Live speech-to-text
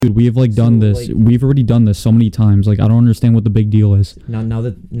Dude, we have done this. Like, we've already done this so many times. Like, I don't understand what the big deal is. Now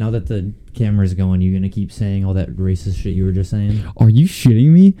that the camera's going, you gonna keep saying all that racist shit you were just saying? Are you shitting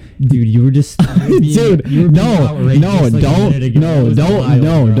me, dude? You were just dude. Don't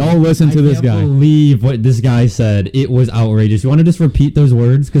listen to this guy. I can't believe what this guy said. It was outrageous. You want to just repeat those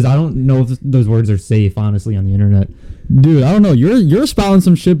words? Because I don't know if those words are safe, honestly, on the internet. Dude, I don't know. You're spouting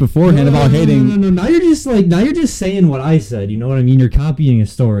some shit beforehand about hating. No. Now you're just saying what I said. You know what I mean? You're copying a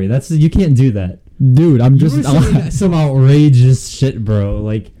story. You can't do that, dude. I'm just saying some outrageous shit, bro.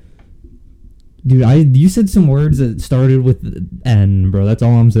 Like, dude, you said some words that started with N, bro. That's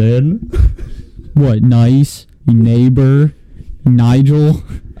all I'm saying. What? Nice, neighbor, Nigel.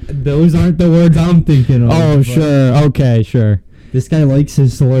 Those aren't the words I'm thinking of. Oh, sure. Okay, sure. This guy likes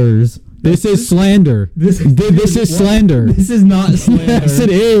his slurs. This is slander. This is slander. This is not slander. Yes, it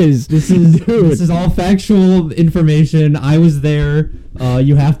is. This is all factual information. I was there.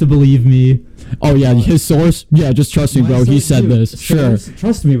 You have to believe me. Oh yeah, his source. Yeah, just trust me, bro. He said this. Sure.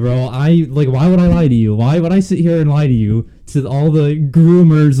 Trust me, bro. Why would I lie to you? Why would I sit here and lie to you, to all the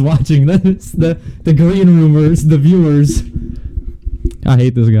groomers watching this, the green roomers, the viewers? I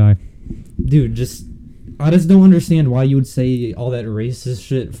hate this guy, dude. I just don't understand why you would say all that racist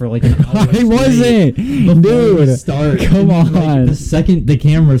shit for like an hour. I wasn't, dude. Start. Come on. Like, the second the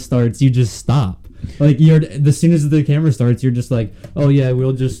camera starts, you just stop. Like as soon as the camera starts, you're just like, oh yeah,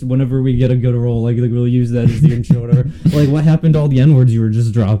 we'll just whenever we get a good roll, like we'll use that as the intro, whatever. Like what happened to all the N-words you were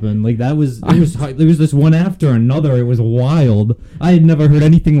just dropping? Like it was this one after another. It was wild. I had never heard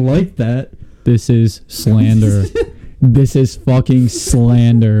anything like that. This is slander. This is fucking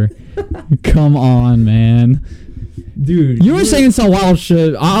slander. Come on, man. Dude. You were saying some wild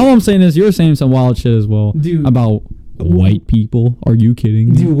shit. All I'm saying is you were saying some wild shit as well. Dude. About white people. Are you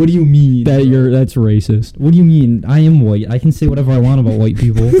kidding? Dude, what do you mean? That's racist. What do you mean? I am white. I can say whatever I want about white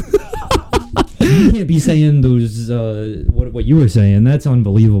people. You can't be saying those, what you were saying. That's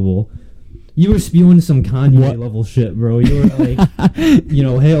unbelievable. You were spewing some Kanye level shit, bro. You were like,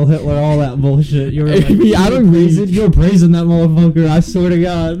 Hail Hitler, all that bullshit. You were like, you were praising that motherfucker. I swear to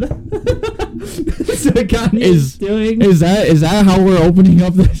God. That's what Kanye is doing. Is that how we're opening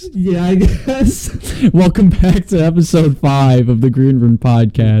up this? Yeah, I guess. Welcome back to episode 5 of the Green Room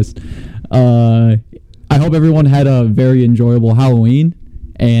Podcast. I hope everyone had a very enjoyable Halloween.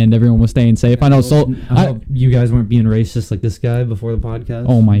 And everyone was staying safe. I hope you guys weren't being racist like this guy before the podcast.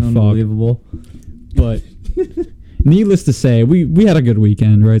 Oh my Unbelievable. Fuck. But needless to say, we had a good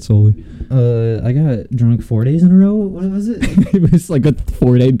weekend, right, Sully? I got drunk 4 days in a row. What was it? It was like a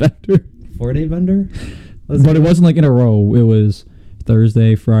 4-day bender. 4-day bender? But it wasn't like in a row. It was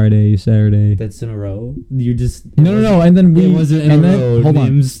Thursday, Friday, Saturday. That's in a row? You just... No. And then it wasn't in a row. Hold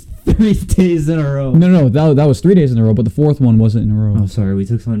on. 3 days in a row. No, that was 3 days in a row, but the fourth one wasn't in a row. Oh, sorry, we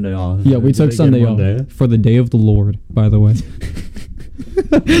took Sunday off. Yeah, we took Sunday off for the day of the Lord, by the way.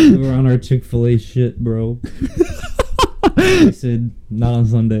 We were on our Chick-fil-A shit, bro. I said, not on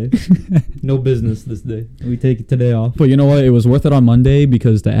Sunday. No business this day. We take today off. But you know what? It was worth it on Monday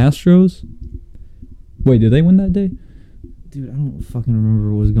because the Astros... Wait, did they win that day? Dude, I don't fucking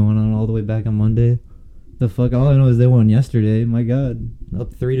remember what was going on all the way back on Monday. The fuck, all I know is they won yesterday. My God.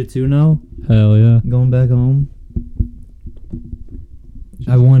 Up 3-2 now. Hell yeah. Going back home.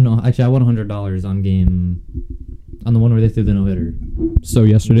 I won $100 on the one where they threw the no-hitter. So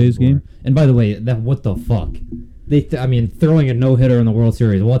yesterday's game? And by the way, what the fuck? Throwing a no-hitter in the World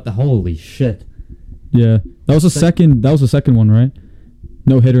Series, what the holy shit. Yeah. That was the second one, right?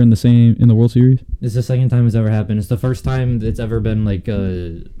 No hitter in the World Series. It's the second time it's ever happened. It's the first time it's ever been like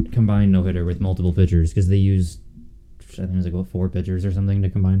a combined no hitter with multiple pitchers because they used, I think it was 4 pitchers or something to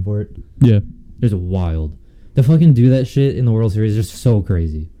combine for it. Yeah, there's wild. To fucking do that shit in the World Series is just so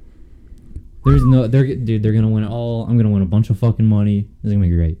crazy. They're gonna win it all. I'm gonna win a bunch of fucking money. It's gonna be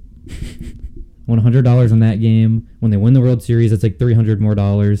great. Won $100 on that game. When they win the World Series, that's like $300 more.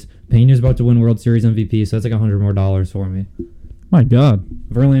 Pena's about to win World Series MVP, so that's like $100 more for me. My God.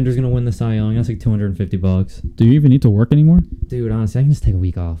 Verlander's going to win the Cy Young. That's like $250. Do you even need to work anymore? Dude, honestly, I can just take a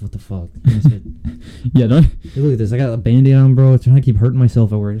week off. What the fuck? Yeah, don't... Hey, look at this. I got a Band-Aid on, bro. I'm trying to keep hurting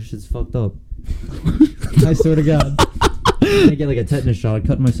myself at work. This shit's fucked up. I swear to God. I get like a tetanus shot. I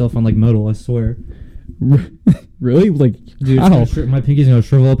cut myself on like metal, I swear. Really? Like, dude, how? My pinky's going to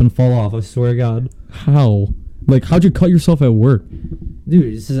shrivel up and fall off. I swear to God. How? Like, how'd you cut yourself at work?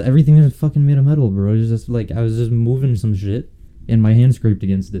 Dude, this is everything is fucking made of metal, bro. It's just like, I was just moving some shit. And my hand scraped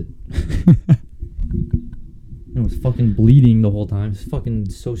against it. It was fucking bleeding the whole time. It's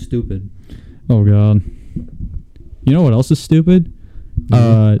fucking so stupid. Oh, God. You know what else is stupid?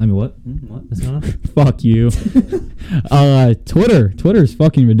 What? What? That's not. Fuck you. Twitter's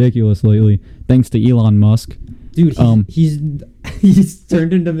fucking ridiculous lately, thanks to Elon Musk. Dude, he's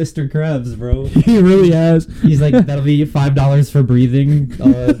turned into Mr. Krabs, bro. He really has. He's like, that'll be $5 for breathing,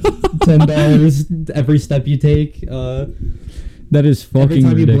 $10 every step you take. That is fucking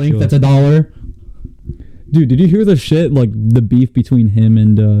every time ridiculous. you blink, that's $1. Dude, did you hear the shit, like, the beef between him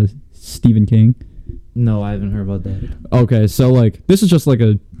and Stephen King? No, I haven't heard about that. Okay, so, like, this is just like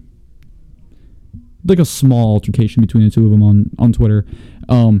a small altercation between the two of them on Twitter.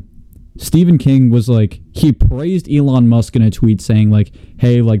 Stephen King was like, he praised Elon Musk in a tweet saying like,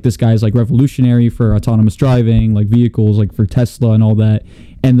 hey, like this guy's like revolutionary for autonomous driving, like vehicles, like for Tesla and all that.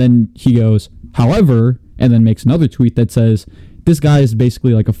 And then he goes, however, and then makes another tweet that says, this guy is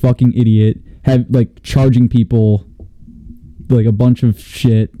basically like a fucking idiot, have like charging people like a bunch of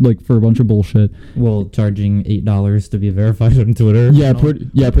shit, like for a bunch of bullshit. Well, charging $8 to be verified on Twitter. Yeah,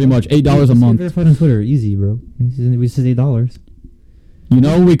 pretty much $8 a month. Verified on Twitter, easy, bro. We said $8. You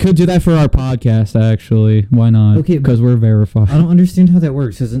know, we could do that for our podcast, actually. Why not? Okay, because we're verified. I don't understand how that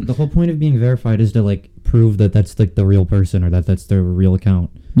works. Because the whole point of being verified is to like prove that that's like the real person or that that's their real account.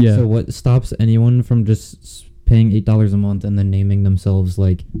 Yeah. So what stops anyone from just paying $8 a month and then naming themselves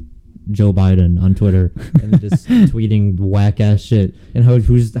like Joe Biden on Twitter and just tweeting whack ass shit? And how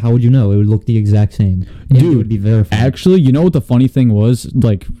would you know? It would look the exact same. And Dude, it would be verified. Actually, you know what the funny thing was?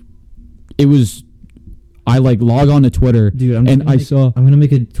 Like, it was. I like log on to Twitter, dude, I'm gonna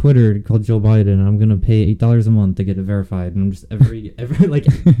make a Twitter called Joe Biden, and I'm gonna pay $8 a month to get it verified, and I'm just every like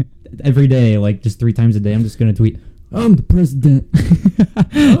every day, like just 3 times a day, I'm just gonna tweet, I'm the president.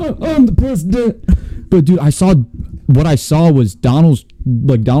 I'm the president. But dude, what I saw was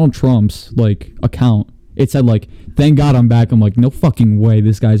Donald Trump's like account. It said like, thank God I'm back. I'm like, no fucking way,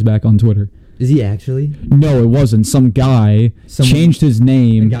 this guy's back on Twitter. Is he actually? No, it wasn't. Some guy changed his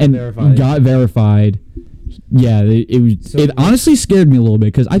name and got verified. Yeah, it honestly scared me a little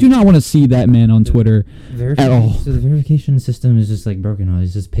bit because I do not want to see that man on Twitter at all. So the verification system is just like broken.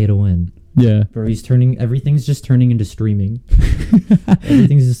 It's just pay to win. Yeah, bro. Everything's just turning into streaming.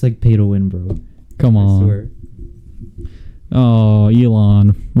 Everything's just like pay to win, bro. Come on. I swear. Oh,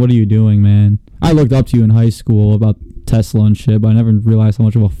 Elon, what are you doing, man? I looked up to you in high school about Tesla and shit, but I never realized how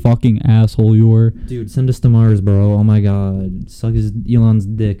much of a fucking asshole you were. Dude, send us to Mars, bro. Oh my god. Suck Elon's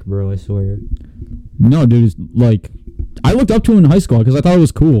dick, bro, I swear. No, dude, it's like, I looked up to him in high school because I thought it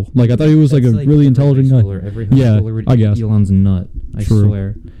was cool. Like, I thought he was like a really intelligent guy. Every high schooler would, I guess. Elon's nut, I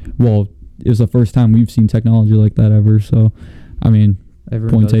swear. Well, it was the first time we've seen technology like that ever, so, I mean,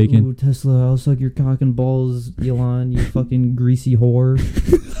 everyone point taken. Ooh, Tesla, I'll suck your cock and balls, Elon, you fucking greasy whore.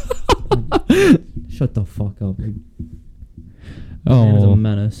 Shut the fuck up. Man is a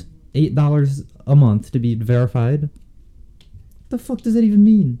menace. $8 a month to be verified. What the fuck does that even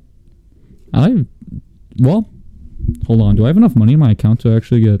mean? Well, hold on. Do I have enough money in my account to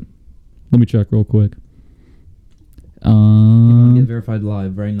actually get? Let me check real quick. Get verified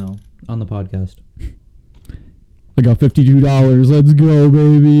live right now on the podcast. I got $52. Let's go,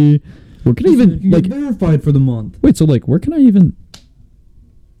 baby. Where can I even like get verified for the month? Wait, so like, where can I even?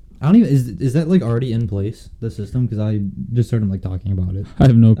 I don't even. Is that like already in place, the system? Because I just heard him like talking about it. I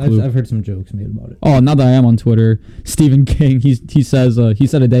have no clue. I've heard some jokes made about it. Oh, now that I am on Twitter, Stephen King, he says he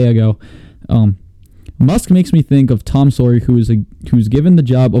said a day ago, Musk makes me think of Tom Sawyer, who's given the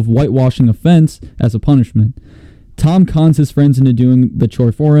job of whitewashing a fence as a punishment. Tom cons his friends into doing the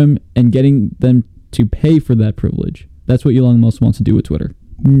chore for him and getting them to pay for that privilege. That's what Elon Musk wants to do with Twitter.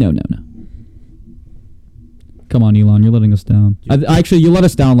 No. Come on, Elon, you're letting us down. Actually, you let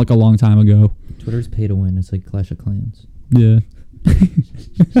us down like a long time ago. Twitter's pay to win. It's like Clash of Clans. Yeah.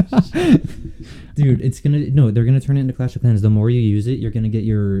 Dude, they're gonna turn it into Clash of Clans. The more you use it, you're gonna get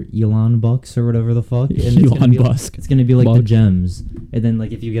your Elon bucks or whatever the fuck. And Elon Musk. It's gonna be like the gems. And then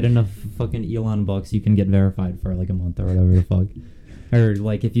like if you get enough fucking Elon bucks, you can get verified for like a month or whatever the fuck. Or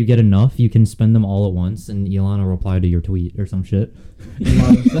like if you get enough, you can spend them all at once, and Elon will reply to your tweet or some shit.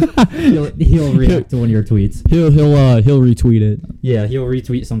 He'll react to one of your tweets. He'll retweet it. Yeah, he'll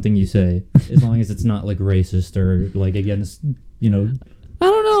retweet something you say, as long as it's not like racist or like against, I don't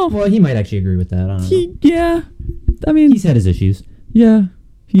know. Well, he might actually agree with that. I don't know. Yeah, I mean, he's had his issues. Yeah,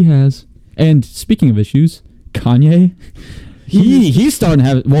 he has. And speaking of issues, Kanye. He's starting to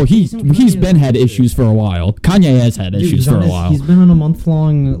have. Well, he's been had issues for a while. Kanye has had issues for a while. He's been on a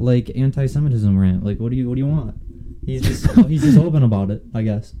month-long like anti-Semitism rant. Like, what do you want? He's just open about it, I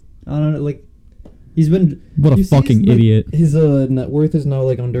guess. I don't know. Like, he's been. What a fucking idiot. His net worth is now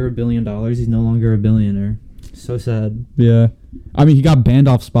like under $1 billion. He's no longer a billionaire. So sad. Yeah. I mean, he got banned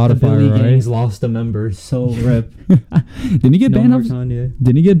off The Spotify, Billy right? Gang's lost a member. So rip. Didn't he get No banned more off? Kanye.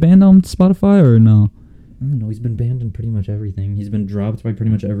 Didn't he get banned on Spotify or no? I don't know. He's been banned in pretty much everything. He's been dropped by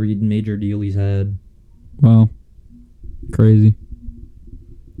pretty much every major deal he's had. Wow. Crazy.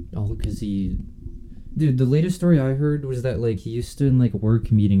 All because he... Dude, the latest story I heard was that, like, he used to in, like,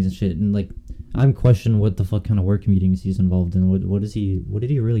 work meetings and shit, and, like, I'm questioning what the fuck kind of work meetings he's involved in. What did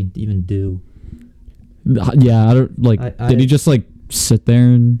he really even do? Yeah, I don't like. Did he just like sit there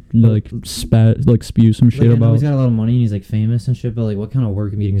and like spew some shit I know about? he's got a lot of money and he's like famous and shit, but like, what kind of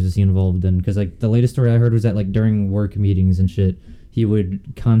work meetings is he involved in? Because like the latest story I heard was that like during work meetings and shit, he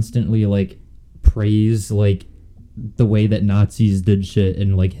would constantly like praise like the way that Nazis did shit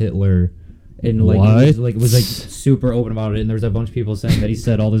and like Hitler. And like was like super open about it, and there was a bunch of people saying that he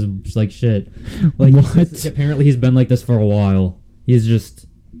said all this like shit. Like apparently he's been like this for a while. He's just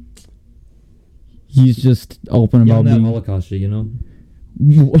open about that being Holocaust shit, you know?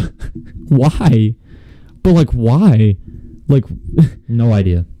 Why? But like why? Like no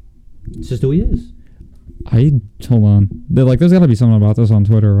idea. It's just who he is. Hold on. There's gotta be something about this on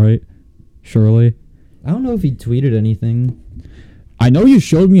Twitter, right? Surely. I don't know if he tweeted anything. I know you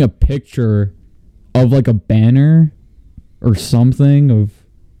showed me a picture of like a banner or something of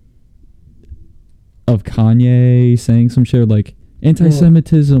Kanye saying some shit like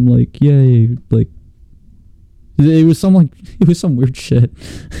anti-Semitism, like yay, like it was some weird shit.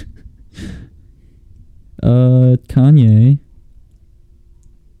 Kanye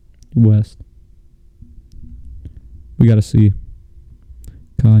West. We gotta see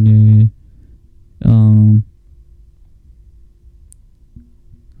Kanye.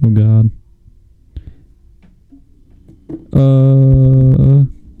 Oh God. I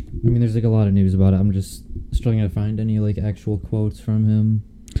mean, there's like a lot of news about it. I'm just struggling to find any like actual quotes from him.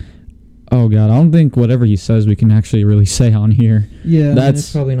 Oh God, I don't think whatever he says we can actually really say on here. Yeah,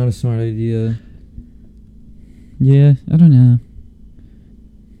 that's probably not a smart idea. Yeah, I don't know.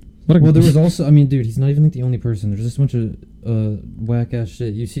 Well, there was also, I mean, dude, he's not even like the only person. There's just a bunch of whack ass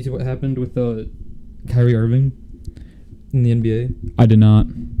shit. You see what happened with Kyrie Irving in the NBA? I did not.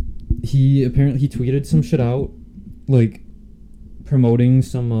 He tweeted some shit out, like promoting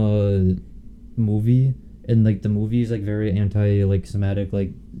some movie, and like the movie is like very anti like Semitic,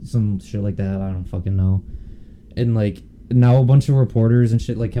 like some shit like that. I don't fucking know. And like now a bunch of reporters and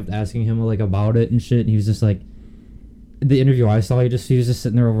shit like kept asking him like about it and shit, and he was just like, the interview I saw, he was just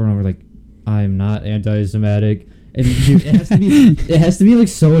sitting there over and over like, I'm not anti-Semitic. And dude, it has to be like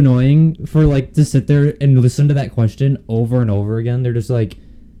so annoying for like to sit there and listen to that question over and over again. They're just like,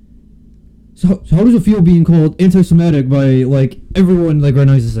 so how does it feel being called anti-Semitic by like everyone? Like right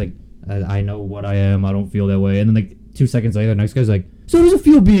now he's just like, I know what I am. I don't feel that way. And then like 2 seconds later, the next guy's like, so how does it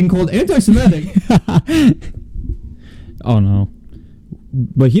feel being called anti-Semitic? Oh no,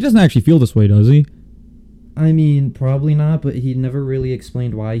 but he doesn't actually feel this way, does he? I mean, probably not, but he never really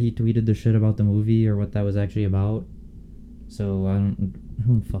explained why he tweeted the shit about the movie or what that was actually about. So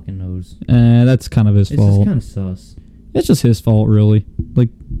who fucking knows? That's kind of his fault. It's just kind of sus. It's just his fault, really. Like,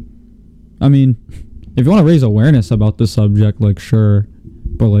 I mean, if you want to raise awareness about this subject, like, sure,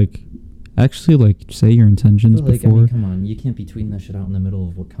 but like, actually, like, say your intentions but, like, before. I mean, come on, you can't be tweeting that shit out in the middle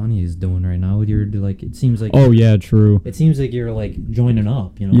of what Kanye is doing right now. You're like, it seems like. Oh yeah, true. It seems like you're like joining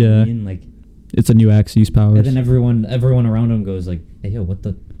up. You know yeah. what I mean? Like. It's a new Axis powers. And then everyone around him goes like, hey, yo, what?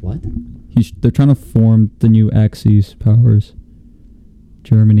 They're trying to form the new Axis powers.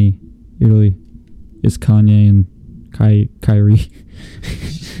 Germany, Italy. It's Kanye and Kyrie.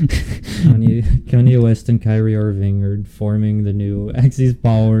 Kanye West and Kyrie Irving are forming the new Axis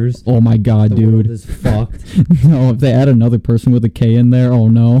powers. Oh my God, the dude. World is fucked. No, if they add another person with a K in there, oh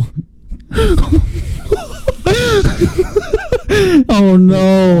no. Oh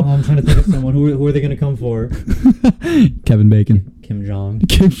no! Oh, I'm trying to think of someone. Who are they gonna come for? Kevin Bacon. Kim Jong.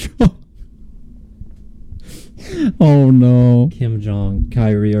 Kim Jong. Oh no! Kim Jong,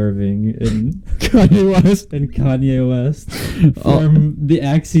 Kyrie Irving, and Kanye West and Kanye West form the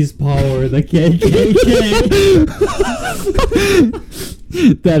Axis power, the KKK.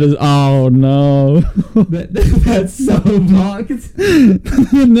 That is, oh no! That's so fucked.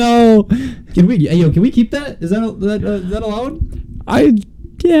 No. Can we keep that? Is that allowed?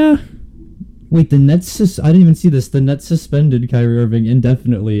 Yeah. Wait, the Nets. I didn't even see this. The Nets suspended Kyrie Irving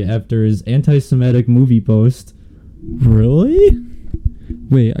indefinitely after his anti-Semitic movie post. Really?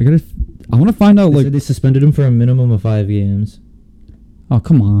 Wait, I want to find out. They suspended him for a minimum of 5 games. Oh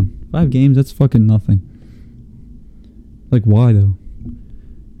come on, 5 games? That's fucking nothing. Like, why though?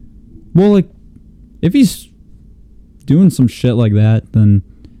 Well, like, if he's doing some shit like that, then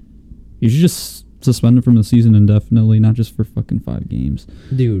you should just suspended from the season indefinitely, not just for fucking 5 games.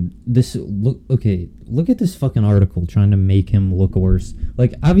 Dude, look at this fucking article trying to make him look worse.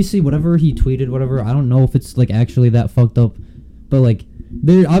 Like, obviously, whatever he tweeted, whatever, I don't know if it's, like, actually that fucked up, but, like,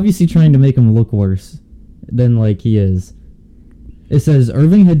 they're obviously trying to make him look worse than, like, he is. It says,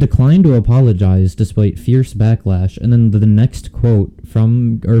 Irving had declined to apologize despite fierce backlash, and then the next quote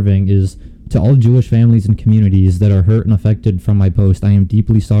from Irving is, to all Jewish families and communities that are hurt and affected from my post, I am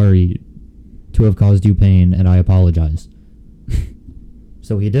deeply sorry to have caused you pain, and I apologize.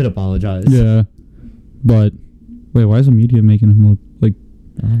 So he did apologize. Yeah. But, wait, why is the media making him look like...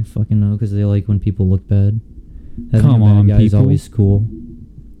 I don't fucking know, because they like when people look bad. Come on, guy is people. always cool.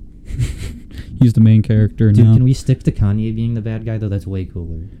 He's the main character Dude, now. can we stick to Kanye being the bad guy, though? That's way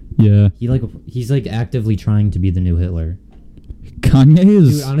cooler. Yeah. He's actively trying to be the new Hitler. Kanye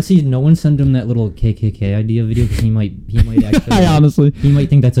is... Dude, honestly, no one send him that little KKK idea video, because he might actually... He might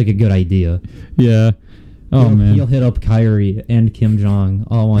think that's, like, a good idea. Yeah. Oh, man. He'll hit up Kyrie and Kim Jong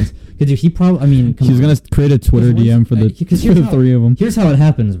all once. Because he probably... I mean, he's going to create a Twitter DM for the 3 of them. Here's how it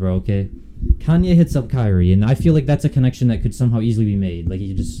happens, bro, okay? Kanye hits up Kyrie, and I feel like that's a connection that could somehow easily be made. Like,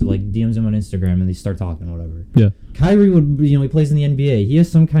 he just, like, DMs him on Instagram, and they start talking or whatever. Yeah. Kyrie would, he plays in the NBA. He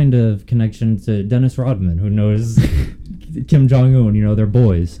has some kind of connection to Dennis Rodman, who knows Kim Jong-un, they're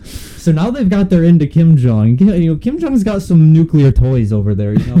boys. So now they've got their into Kim Jong. Kim Jong's got some nuclear toys over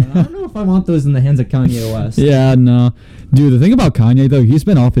there, and I don't know if I want those in the hands of Kanye West. Yeah, no. Dude, the thing about Kanye, though, he's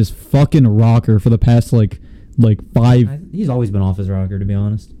been off his fucking rocker for the past, like 5... He's always been off his rocker, to be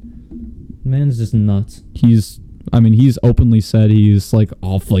honest. Man's just nuts. He's openly said he's, like,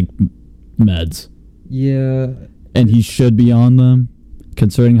 off, like, meds. Yeah. And he should be on them,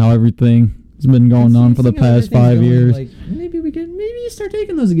 considering how everything has been going on for the past 5 years. Like, maybe you start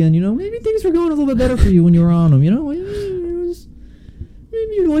taking those again, Maybe things were going a little bit better for you when you were on them,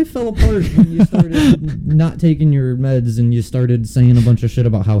 Maybe your life fell apart when you started not taking your meds and you started saying a bunch of shit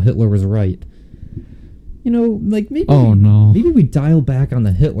about how Hitler was right. Maybe... Oh, no. Maybe we dial back on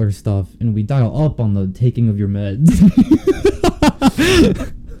the Hitler stuff and we dial up on the taking of your meds.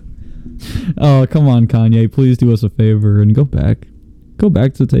 Oh, come on, Kanye. Please do us a favor and go back. Go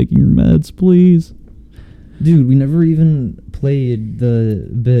back to taking your meds, please. Dude, we never even played the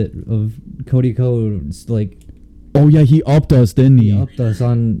bit of Cody Code's, Oh, yeah, he upped us, didn't he? He upped us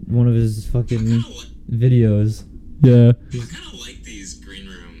on one of his fucking videos. Yeah. I kind of like these green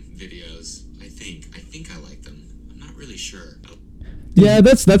room videos. I think I like them. I'm not really sure. Yeah,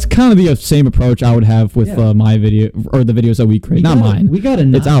 that's kind of the same approach I would have with my video, or the videos that we create. Not mine.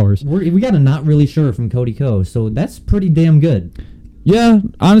 It's ours. We got a not really sure from Cody Co, so that's pretty damn good. Yeah,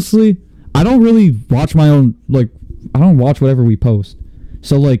 honestly, I don't really watch my own, I don't watch whatever we post.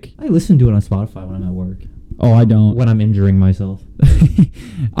 So, I listen to it on Spotify when I'm at work. Oh, I don't. When I'm injuring myself.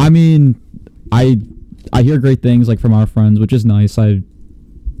 I mean, I hear great things, from our friends, which is nice.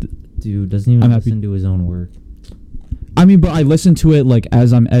 Dude, doesn't even listen to his own work. I mean, but I listen to it,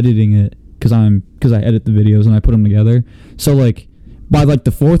 as I'm editing it, because I edit the videos and I put them together. So, by,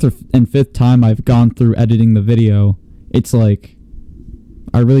 the 4th and 5th time I've gone through editing the video, it's,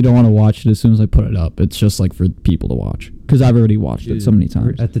 I really don't want to watch it as soon as I put it up. It's just, for people to watch. Because I've already watched it so many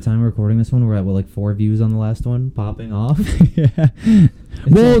times. At the time of recording this one, we're at, 4 views on the last one, popping off. Yeah.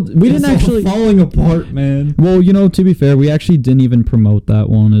 We didn't actually... falling apart, man. Well, to be fair, we actually didn't even promote that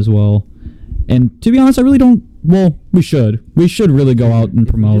one as well. And to be honest, I really don't... Well, we should. We should really go out and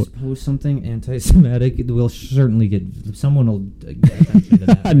promote. If we just post something anti-Semitic, we'll certainly get... Someone will get attention to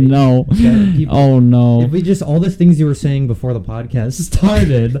that, right? No. Oh, no. If we just... All the things you were saying before the podcast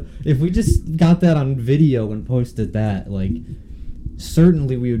started, if we just got that on video and posted that,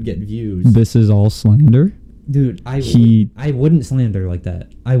 certainly we would get views. This is all slander? Dude, I wouldn't slander like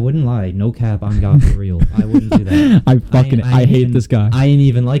that. I wouldn't lie. No cap, I'm God for real. I wouldn't do that. I hate this guy. I ain't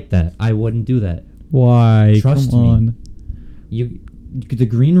even like that. I wouldn't do that. Why? Trust me. The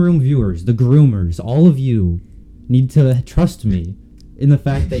green room viewers, the groomers, all of you need to trust me in the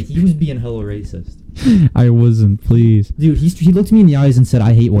fact that he was being hella racist. I wasn't, please. Dude, he looked me in the eyes and said,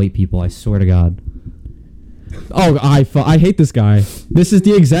 I hate white people, I swear to God. Oh, I hate this guy. This is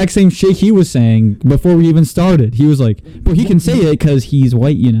the exact same shit he was saying before we even started. He was like, well, he can say it because he's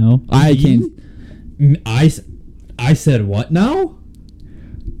white, I can't. I said what now?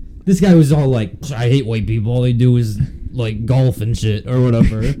 This guy was all I hate white people. All they do is golf and shit or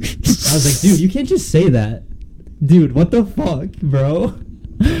whatever. I was like, dude, you can't just say that. Dude, what the fuck, bro?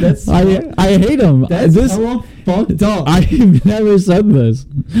 I hate him. That's hella fucked up. I've never said this.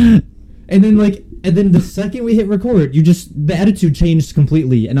 And then the second we hit record, the attitude changed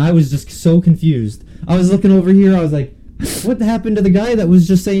completely, and I was just so confused. I was looking over here, I was like, what happened to the guy that was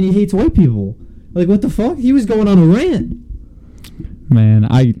just saying he hates white people? Like, what the fuck? He was going on a rant. Man,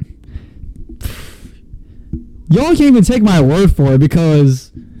 y'all can't even take my word for it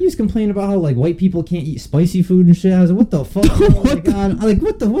because He was complaining about how, like, white people can't eat spicy food and shit. I was like, what the fuck? Oh my god. I'm like,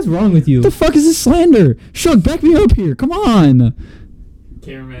 what's wrong with you? the fuck is this slander? Shug, back me up here. Come on.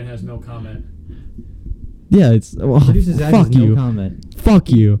 Cameraman has no comment. Yeah, it's well, Producer Zach fuck has no you. comment. Fuck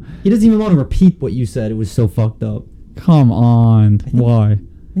you. He doesn't even want to repeat what you said. It was so fucked up. Come on. Why? I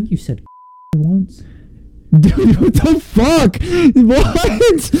think you said once. Dude, what the fuck? What?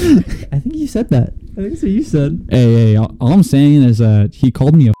 I think you said that. I think that's what you said. Hey, all I'm saying is that he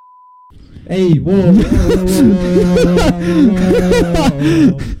called me a Hey, whoa.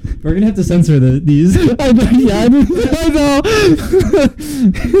 We're gonna have to censor these. I know.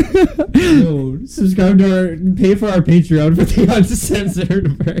 No, subscribe to pay for our Patreon for the uncensored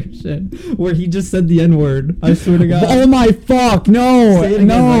version where he just said the N-word. I swear to God. Oh my fuck! No, Say it again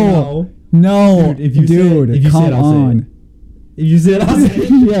no, right now. no, Dude, if you say it- if you say come it, I'll say on. it. If you say it, I'll say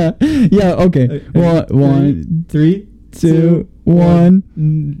it. yeah, okay. One, Three, two, one.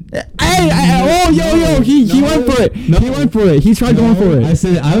 Hey, yo, he went for it. No. He went for it. He tried going for it. I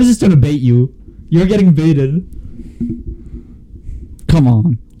said I was just trying to bait you. You're getting baited. Come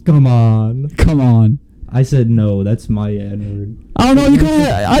on, Come on. come on. I said no. That's my N-word. I don't know. You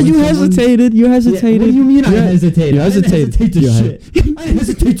kind you hesitated. You hesitated. What do you mean I Yeah, hesitated? You I didn't hesitated. hesitate to You shit. had- I didn't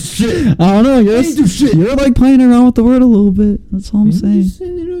hesitate to shit. I don't know. I didn't do shit. You're like playing around with the word a little bit. That's all I'm saying.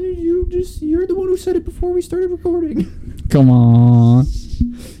 You're the one who said it before we started recording. Come on.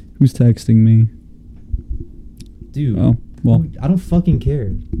 Who's texting me? Dude. Oh, well. I don't fucking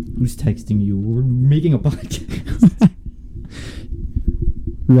care who's texting you. We're making a podcast.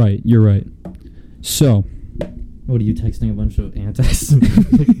 Right, you're right. So, What are you texting a bunch of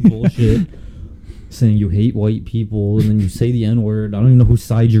anti-Semitic bullshit? Saying you hate white people and then you say the N-word. I don't even know whose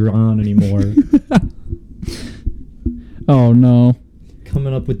side you're on anymore. oh no.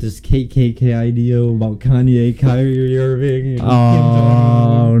 Coming up with this KKK idea about Kanye, Kyrie Irving, and Kim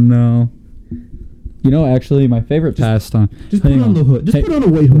Oh Jong-un. no. You know, actually, my favorite pastime. Just put Hang on the hood. Just Hey, put on a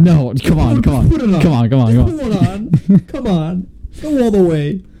white hood. No, come on, come on, Put it on. come on, come on, Just come put on. one on. Come on. Go all the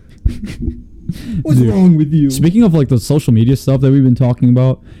way. What's Dude, wrong with you? Speaking of like the social media stuff that we've been talking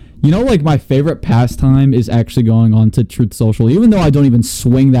about, you know, like my favorite pastime is actually going on to Truth Social. Even though I don't even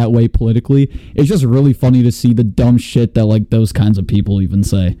swing that way politically, it's just really funny to see the dumb shit that like those kinds of people even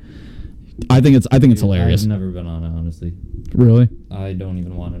say. I think it's hilarious. I've never been on it, honestly. Really? I don't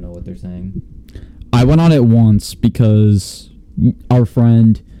even want to know what they're saying. I went on it once because our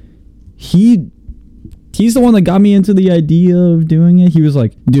friend, he's the one that got me into the idea of doing it. He was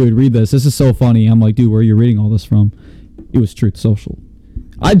like, dude, read this. This is so funny. I'm like, dude, where are you reading all this from? It was Truth Social.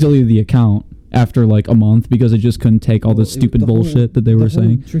 I deleted the account after like a month because I just couldn't take all this stupid bullshit that they were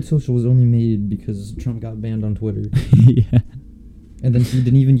saying. Truth Social was only made because Trump got banned on Twitter. Yeah. And then he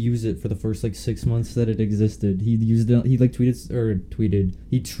didn't even use it for the first like 6 months that it existed. He used it. He like tweeted.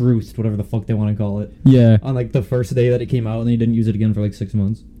 He truthed, whatever the fuck they want to call it, Yeah. on like the first day that it came out, and he didn't use it again for like 6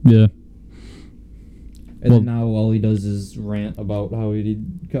 months. Yeah. And Well- then now all he does is rant about how he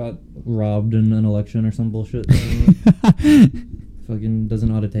got robbed in an election or some bullshit. Fucking doesn't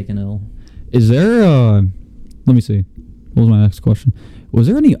know how to take an L. Is there let me see. What was my next question? Was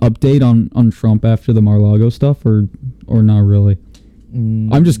there any update on Trump after the Mar-a-Lago stuff or not really?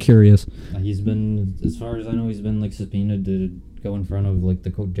 I'm just curious. He's been, as far as I know, he's been like subpoenaed to go in front of like the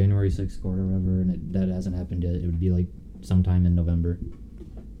January 6th court or whatever, and that hasn't happened yet. It would be like sometime in November.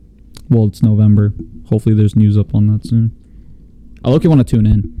 Well, it's November. Hopefully there's news up on that soon. I look, you want to tune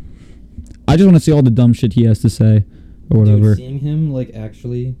in. I just want to see all the dumb shit he has to say or whatever. Dude, seeing him like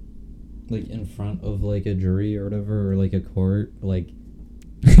actually like in front of like a jury or whatever, or like a court, like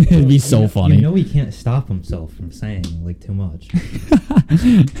It'd be so funny. You know he can't stop himself from saying like too much.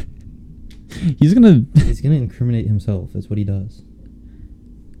 He's gonna incriminate himself. That's what he does.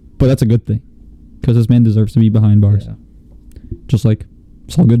 But that's a good thing. Because this man deserves to be behind bars. Yeah. Just like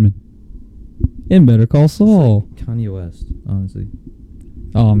Saul Goodman. In Better Call Saul. It's like Kanye West, honestly.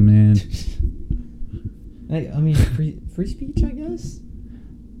 Oh, man. I mean, free speech, I guess.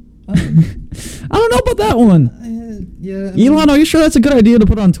 I don't know about that one. Yeah. Elon, are you sure that's a good idea to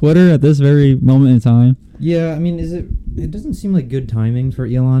put on Twitter at this very moment in time? Yeah, I mean, it doesn't seem like good timing for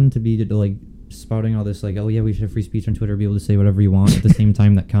Elon to be like spouting all this like, oh yeah, we should have free speech on Twitter, be able to say whatever you want at the same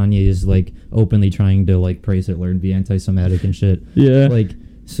time that Kanye is like openly trying to like praise Hitler and be anti-Semitic and shit. Yeah. Like,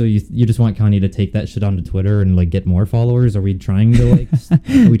 so you just want Kanye to take that shit onto Twitter and like get more followers? Are we trying to like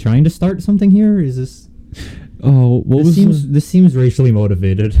are we trying to start something here? Is this? Oh, what was this seems racially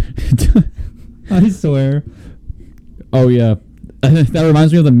motivated. I swear. Oh yeah, That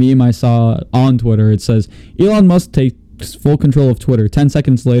reminds me of the meme I saw on Twitter. It says, Elon Musk takes full control of Twitter. 10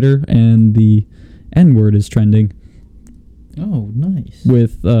 seconds later, and the N-word is trending. Oh, nice.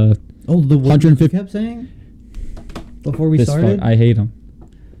 With the one you 150 kept saying before we started? I hate him.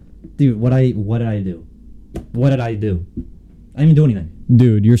 Dude, what did I do? What did I do? I didn't even do anything.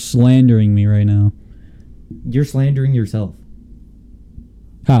 Dude, you're slandering me right now. You're slandering yourself.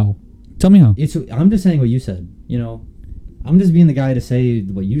 How? Tell me how. I'm just saying what you said. You know, I'm just being the guy to say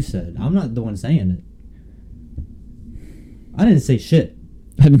what you said. I'm not the one saying it. I didn't say shit.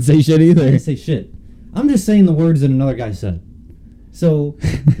 I didn't say shit either. I didn't say shit. I'm just saying the words that another guy said. So,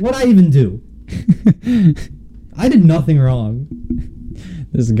 what'd I even do? I did nothing wrong.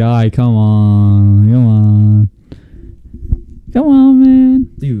 This guy, come on, man.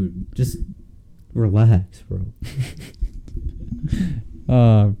 Dude, just relax, bro.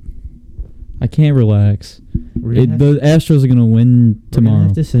 I can't relax. The Astros are gonna win tomorrow. We're gonna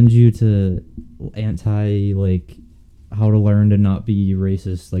have to send you to how to learn to not be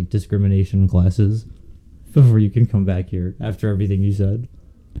racist, like discrimination classes, before you can come back here after everything you said.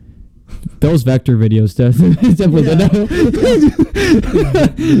 Those vector videos definitely Yeah.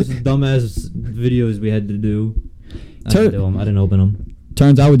 Those dumbass videos we had to do. I didn't do them. I didn't open them.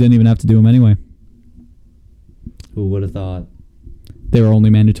 Turns out we didn't even have to do them anyway. Who would have thought? They were only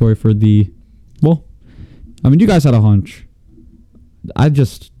mandatory for the... Well, I mean, you guys had a hunch. I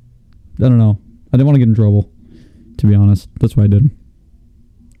don't know. I didn't want to get in trouble, to be honest. That's why I did.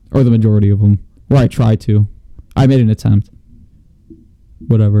 Or the majority of them. Or I tried to. I made an attempt.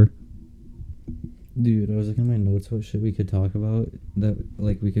 Whatever. Dude, I was looking at my notes what shit we could talk about. That,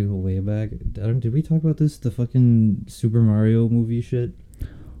 like, we could go way back. Did we talk about this? The fucking Super Mario movie shit?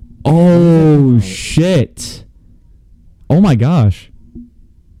 Oh, shit. Oh, my gosh.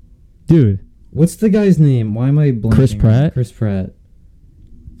 Dude. What's the guy's name? Why am I blanking? Chris Pratt? Chris Pratt.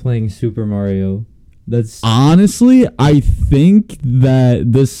 Playing Super Mario. That's... Honestly, I think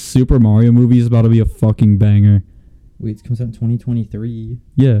that this Super Mario movie is about to be a fucking banger. Wait, it comes out in 2023.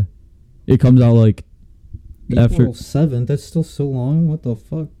 Yeah. It comes out, like, after... April 7th? That's still so long? What the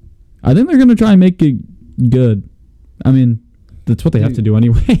fuck? I think they're going to try and make it good. I mean, that's what they have to do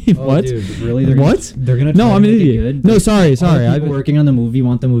anyway. What? Dude, really? They're gonna No, try I'm to an make it idiot. good? No, sorry. People working on the movie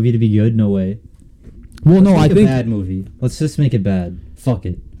want the movie to be good? No way. Well, no, I Let's make think... a bad movie. Let's just make it bad. Fuck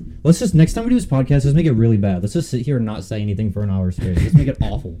it. Let's just, next time we do this podcast, let's make it really bad. Let's just sit here and not say anything for an hour straight. Let's make it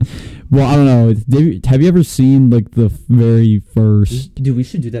awful. Well, I don't know. Have you ever seen, like, the very first... Dude, we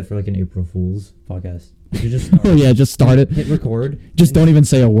should do that for, like, an April Fool's podcast. We should just start. Oh, yeah, just start it. Hit record. Just don't even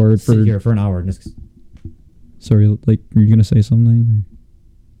say a word for... Sit here for an hour and just... Sorry, like, were you going to say something? Or...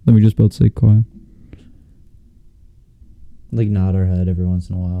 Let me just both say quiet. Like, nod our head every once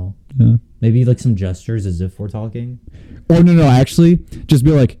in a while. Yeah. Maybe, like, some gestures as if we're talking. Oh, no, actually, just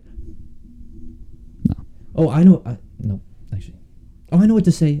be like... No. Oh, I know... no, actually. Oh, I know what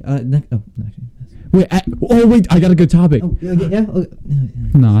to say. Actually... Wait, wait, I got a good topic. Oh, yeah.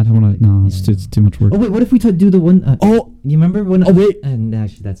 No, I don't want to... No, it's too much work. Oh, wait, what if we do the one... you remember when... Oh, wait. And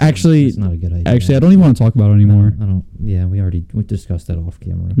actually, that's not a good idea. Actually, I don't even want to talk about it anymore. I don't... Yeah, we discussed that off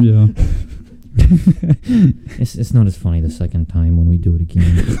camera. Yeah. It's not as funny the second time when we do it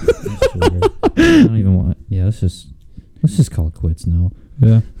again. I don't even want... Yeah, let's just call it quits now.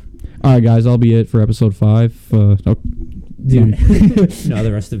 Yeah. All right, guys, that'll be it for episode 5. Dude. No,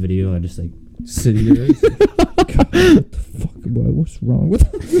 the rest of the video, I just, like, sit here. What the fuck? What's wrong with...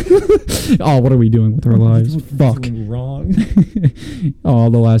 Oh, what are we doing with our lives? Fuck. Wrong. Oh,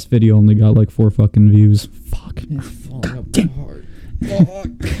 the last video only got, like, 4 fucking views. Fuck. It's falling apart. Fuck.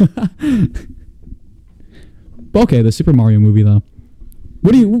 Okay, the Super Mario movie, though.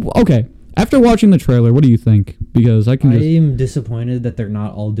 Okay, after watching the trailer, what do you think? Because I am disappointed that they're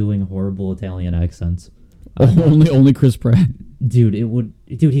not all doing horrible Italian accents. Only Chris Pratt. Dude,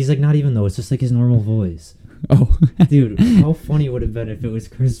 he's like not even though, it's just like his normal voice. Oh. Dude, how funny would it have been if it was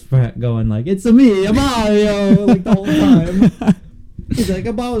Chris Pratt going like, "It's me, I'm Mario," like the whole time. He's like,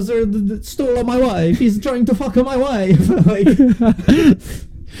 "A Bowser stole my wife. He's trying to fuck my wife." Like,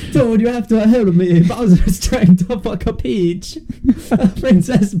 Toad, you have to help me. Bowser's trying to fuck a Peach.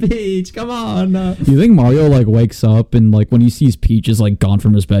 Princess Peach, come on. You think Mario, like, wakes up and, like, when he sees Peach is, like, gone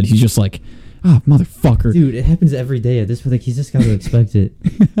from his bed, he's just like, ah, motherfucker. Dude, it happens every day at this point. Like, he's just got to expect it.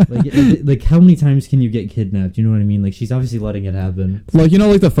 Like, how many times can you get kidnapped? You know what I mean? Like, she's obviously letting it happen. Like, you know,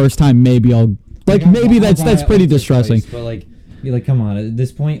 like, the first time, maybe I'll... Like, maybe that's pretty distressing. But, like... You're like, come on. At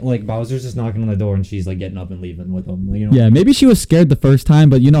this point, like, Bowser's just knocking on the door and she's, like, getting up and leaving with him. You know? Yeah, maybe she was scared the first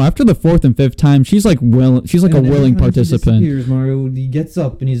time, but, you know, after the 4th and 5th time, she's, like, a willing participant. He disappears, Mario. He gets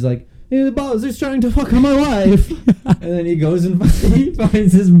up and he's like, hey, the Bowser's trying to fuck on my wife. And then he goes and he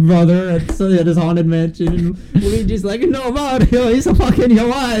finds his brother at his haunted mansion. And Luigi's like, no, Mario, he's fucking your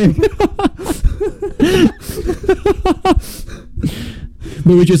wife.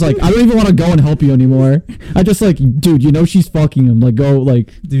 Luigi's like, I don't even want to go and help you anymore. I just like, dude, you know she's fucking him. Like, go,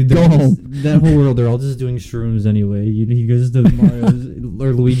 like, dude, go home. That whole world, they're all just doing shrooms anyway. He goes to Mario's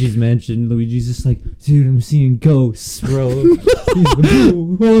or Luigi's mansion. Luigi's just like, dude, I'm seeing ghosts, bro. He's like,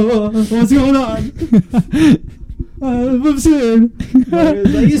 what's going on? I'm seeing.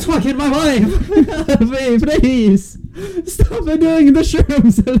 Mario's like, he's fucking my wife. Babe, please. Stop doing the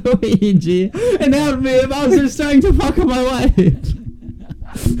shrooms, Luigi. And help me. Bowser's trying to fuck my wife.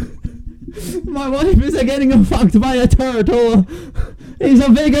 My wife is getting fucked by a turtle. He's a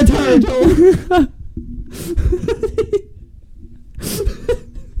bigger turtle.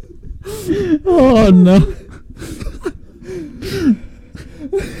 Oh no.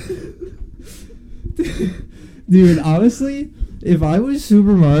 Dude, honestly, if I was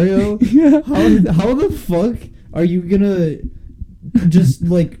Super Mario, how the fuck are you gonna just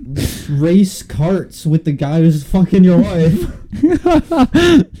like race carts with the guy who's fucking your wife?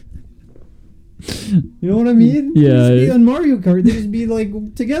 You know what I mean? Yeah. They just be on Mario Kart, they just be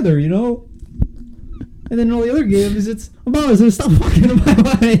like together, you know? And then in all the other games, it's Bowser, stop fucking my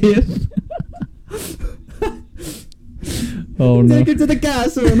wife. Oh no. Take her to the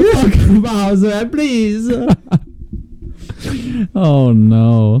castle and fuck Bowser, please. Oh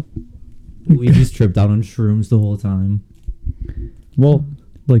no. We just tripped out on shrooms the whole time. Well,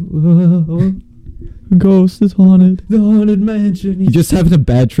 like, ghost is haunted. The haunted mansion. He's just having a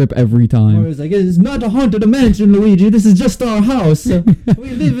bad trip every I time. was like, it's not a haunted mansion, Luigi. This is just our house. We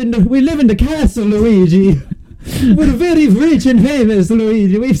live in the castle, Luigi. We're very rich and famous,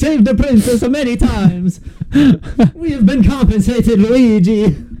 Luigi. We've saved the princess many times. We have been compensated,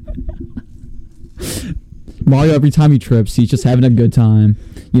 Luigi. Mario, every time he trips, he's just having a good time.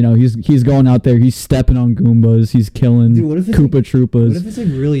 You know, he's going out there, he's stepping on Goombas, he's killing Dude, what if it's Koopa like, Troopas. What if it's like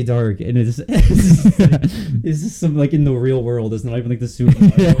really dark and it's just some like in the real world? It's not even like the Super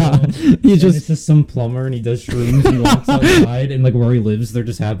Mario Yeah, world. he's And just it's just some plumber and he does shrooms and he walks outside and like where he lives there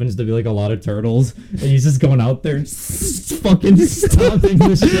just happens to be like a lot of turtles and he's just going out there and fucking stomping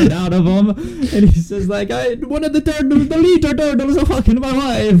the shit out of them and he's just like, one of the turtles, the leader turtles are fucking my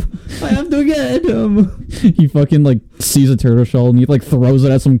wife. I have to get him. he fucking like sees a turtle shell and he like throws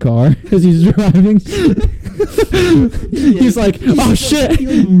it at some car as he's driving. He's like, oh shit. He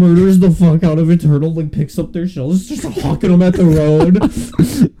like murders the fuck out of a turtle, like picks up their shells, just hawking them at the road.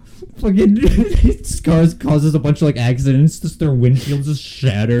 Fucking Scars causes a bunch of like accidents, just their windshields just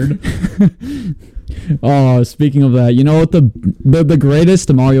shattered. Oh, speaking of that, you know what the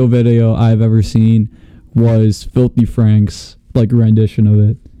greatest Mario video I've ever seen was Filthy Frank's like rendition of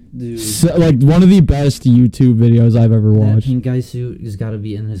it. Dude, So, like one of the best YouTube videos I've ever that watched. pink guy suit has got to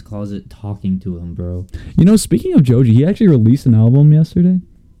be in his closet talking to him, bro. You know, speaking of Joji, he actually released an album yesterday.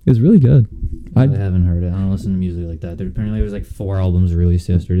 It was really good. I haven't heard it. I don't listen to music like that. There apparently was like 4 albums released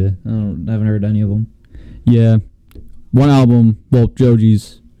yesterday. I haven't heard any of them. Yeah, one album. Well,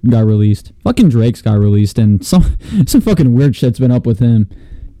 Joji's got released. Fucking Drake's got released, and some fucking weird shit's been up with him.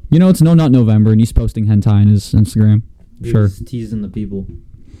 You know, it's Not November, and he's posting hentai on his Instagram. Sure, He's teasing the people.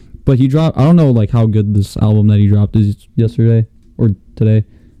 but he dropped. I don't know like how good this album that he dropped is yesterday or today.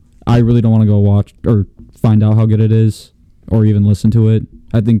 I really don't want to go watch or find out how good it is, or even listen to it.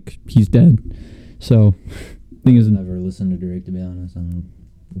 I think he's dead. So, thing is, I've never listened to Drake, to be honest. I don't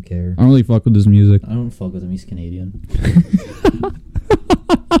care. I don't really fuck with his music. I don't fuck with him. He's Canadian.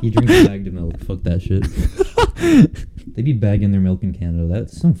 He drinks bagged milk. Fuck that shit. They be bagging their milk in Canada.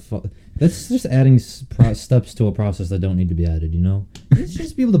 That's just adding steps to a process that don't need to be added, you know? You should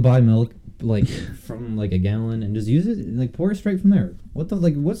just be able to buy milk like from like a gallon and just use it and like pour it straight from there.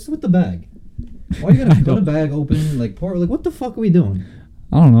 What's with the bag? Why you gotta put a bag open, like pour what the fuck are we doing?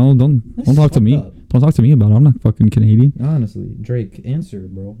 I don't know. Don't That's talk to me. fucked up. Don't talk to me about it. I'm not fucking Canadian. Honestly, Drake, answer,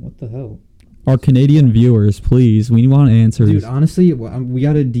 bro. What the hell? Our Canadian viewers, please. We want answers. Dude, honestly, we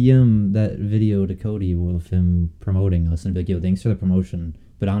gotta DM that video to Cody with him promoting us and be like, yo, thanks for the promotion.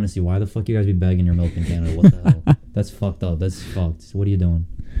 But honestly, why the fuck you guys be bagging your milk in Canada? What the hell? That's fucked up. That's fucked. What are you doing?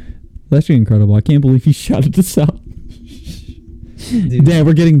 That's actually incredible. I can't believe he shouted this out. Dude, Damn,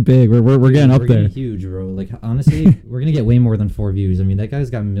 we're getting big. We're getting up there. Getting huge, bro. Like, honestly, we're gonna get way more than 4 views. I mean, that guy's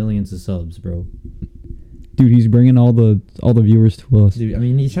got millions of subs, bro. Dude, he's bringing all the viewers to us. Dude, I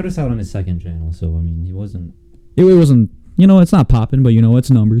mean, he showed us out on his second channel, so I mean, he wasn't. It wasn't. You know, it's not popping, but you know, it's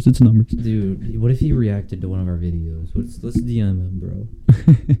numbers. It's numbers. Dude, what if he reacted to one of our videos? Let's DM him, bro.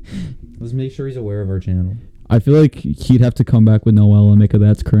 Let's make sure he's aware of our channel. I feel like he'd have to come back with Noel and make a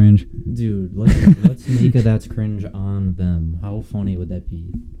That's Cringe. Dude, let's make a That's Cringe on them. How funny would that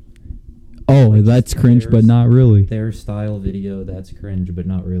be? Oh, Like, that's just cringe, but not really. Their style video, That's Cringe, but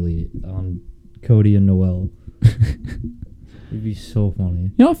not really, on Cody and Noel. It'd be so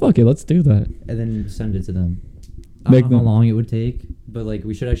funny. You know, fuck it, let's do that. And then send it to them. I Make don't know them- how long it would take, but like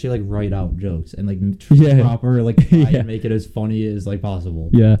we should actually like write out jokes and like Yeah. proper like try Yeah. and make it as funny as like possible.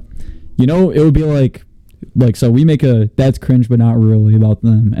 Yeah. You know, it would be like so we make a That's Cringe, but not really about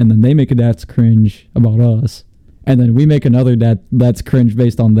them, and then they make a That's Cringe about us, and then we make another That's Cringe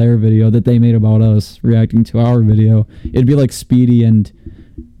based on their video that they made about us reacting to our video. It'd be like Speedy and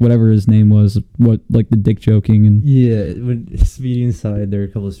whatever his name was, like the dick joking and Yeah, when Speedy Inside, there are a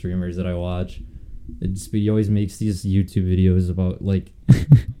couple of streamers that I watch. Speedy always makes these YouTube videos about like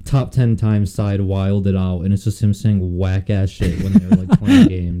top 10 times Side wilded out, and it's just him saying whack ass shit when they're like playing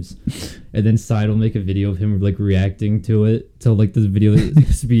games. And then Side will make a video of him like reacting to it, to like this video that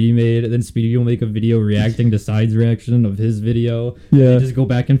Speedy made, and then Speedy will make a video reacting to Side's reaction of his video. Yeah. They just go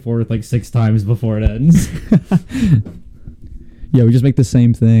back and forth like 6 times before it ends. Yeah, we just make the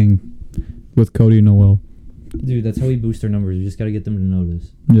same thing with Cody and Noel. Dude, that's how we boost our numbers. We just gotta get them to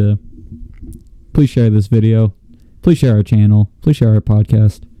notice. Yeah. Please share this video. Please share our channel. Please share our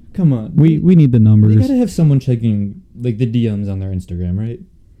podcast. Come on. We need the They numbers. gotta have someone checking like the DMs on their Instagram, right?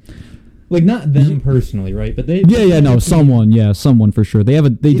 Like not them personally, right? But they someone for sure. They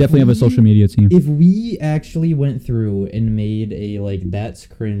definitely have a social media team. If we actually went through and made a like That's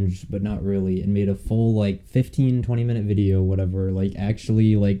Cringe but not really, and made a full like 15-20 minute video, whatever, like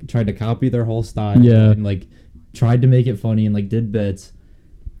actually like tried to copy their whole style, Yeah. and like tried to make it funny and like did bits,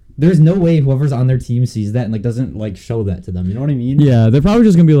 there's no way whoever's on their team sees that and like doesn't like show that to them. You know what I mean? Yeah, they're probably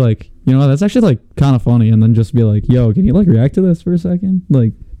just gonna be like, you know, that's actually like kind of funny, and then just be like, yo, can you like react to this for a second?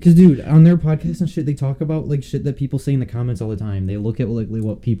 Like, Because, dude, on their podcast and shit, they talk about, like, shit that people say in the comments all the time. They look at, like,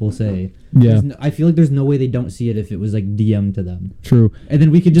 what people say. yeah, I feel like there's no way they don't see it if it was, like, DM to them. true. And then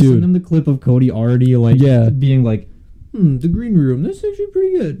we could just Dude. send them the clip of Cody already, like, Yeah. being like, the green room, that's actually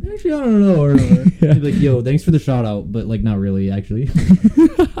pretty good. Actually, I don't know. Or Yeah. He'd be like, yo, thanks for the shout out, but, like, not really, actually.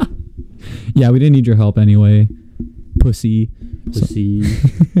 Yeah, we didn't need your help anyway, pussy. Pussy.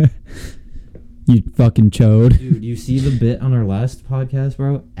 You fucking chode. Dude, you see the bit on our last podcast,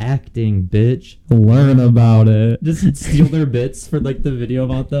 bro? Acting, bitch. Learn about it. Just steal their bits for, like, the video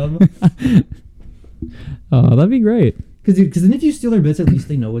about them. Oh, that'd be great. Because then if you steal their bits, at least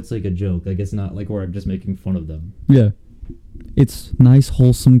they know it's like a joke. Like it's not like where I'm just making fun of them. Yeah, it's nice,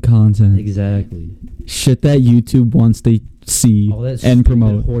 wholesome content. Exactly. Shit that YouTube wants to see All that and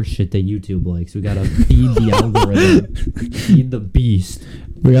promote. horse shit that YouTube likes. We gotta feed the algorithm. Feed the beast.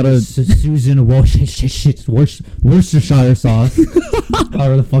 We gotta. Susan Worcestershire sauce.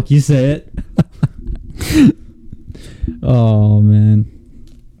 However the fuck you say it. Oh man,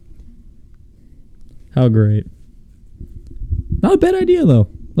 how great! Not a bad idea though.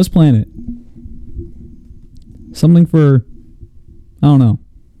 Let's plan it. Something for, I don't know,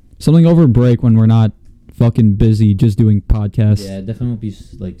 something over break when we're not fucking busy just doing podcasts. Yeah, it definitely won't be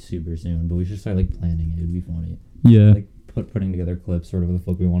like super soon, but we should start like planning it. It'd be funny. Yeah. Like putting together clips or whatever the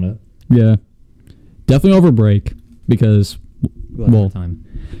fuck we want to. Yeah. Definitely over break because, We'll have well, more time.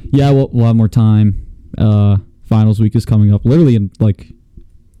 yeah, we'll have more time. Finals week is coming up literally in like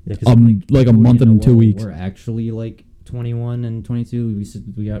Yeah, like a month and 2 weeks. We're actually like 21 and 22.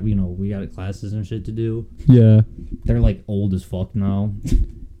 We got classes and shit to do. Yeah. They're like old as fuck now.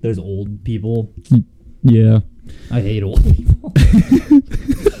 There's old people. Yeah. I hate old people.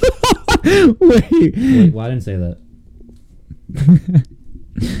 Wait. Why I didn't say that?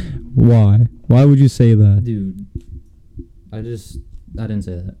 Why? Why would you say that? Dude, I didn't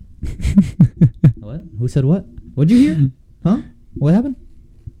say that. What? Who said what? What'd you hear? Huh? What happened?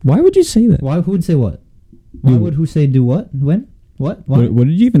 Why would you say that? Why? Who would say what? Why would who say do what? When? What? Why? What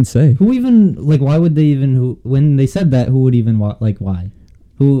did you even say? Who even like? Why would they even? Who when they said that? Who would even like? Why?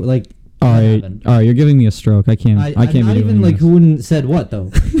 Who like? All what right, happened? You're giving me a stroke. I can't. I can't not be even doing like this. who wouldn't said what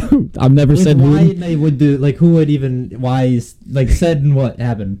though. I've never said who. why they would do like who would even why like said and what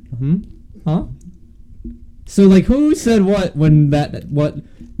happened? Huh? So like who said what when that what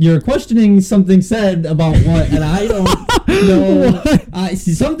you're questioning something said about what and I don't know. What? I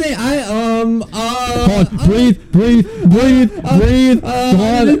see something I Come on, breathe. Come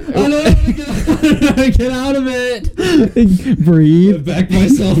on. Get out of it. Breathe. Back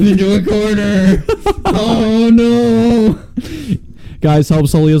myself into a corner. Oh no. Guys, help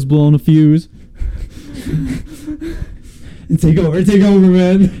Sully has blown a fuse. Take over,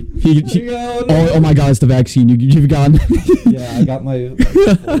 man. Oh my God, it's the vaccine. You've gotten. Yeah, I got my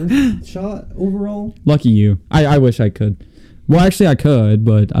 4th shot overall. Lucky you. I wish I could. Well, actually, I could,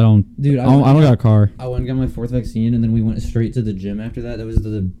 but I don't. Dude, I don't got a car. I went and got my 4th vaccine, and then we went straight to the gym after that. That was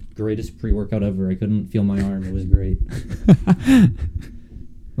the greatest pre-workout ever. I couldn't feel my arm. It was great.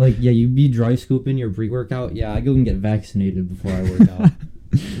 Like, yeah, you be dry scooping your pre-workout. Yeah, I go and get vaccinated before I work out.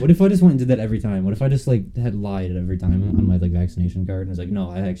 What if I just went and did that every time? What if I just, like, had lied every time on my, like, vaccination card and was like, no,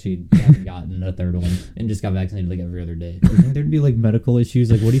 I actually haven't gotten a 3rd one and just got vaccinated, like, every other day? Do you think there'd be, like, medical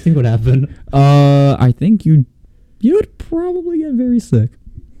issues? Like, what do you think would happen? I think you would probably get very sick.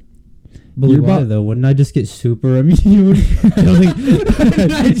 Believe why, though? Wouldn't I just get super immune?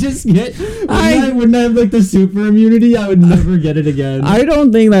 Wouldn't I just get... Wouldn't I have, like, the super immunity? I would never get it again. I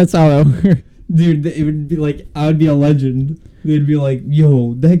don't think that's how that works. Dude, it would be like, I would be a legend. They'd be like,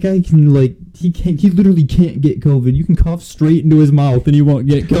 yo, that guy can, like, he literally can't get COVID. You can cough straight into his mouth and he won't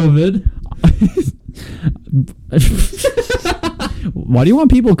get COVID. Why do you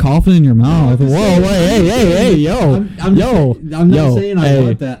want people coughing in your mouth? Whoa, hey, yo. I'm not saying I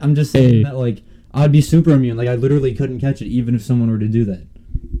want that. I'm just saying that, like, I'd be super immune. Like, I literally couldn't catch it even if someone were to do that.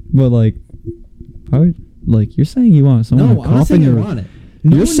 But, like, you're saying you want someone to cough in your... I want it.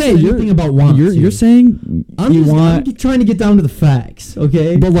 You're saying anything about want. You're saying I'm trying to get down to the facts,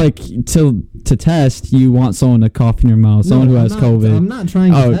 okay? But like to test, you want someone to cough in your mouth, someone who has COVID. I'm not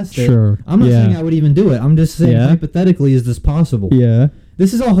trying to test it. Sure. I'm not saying I would even do it. I'm just saying hypothetically, is this possible? Yeah.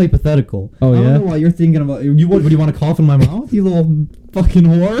 This is all hypothetical. Oh, I don't know why you're thinking about you. What do you want to cough in my mouth? You little fucking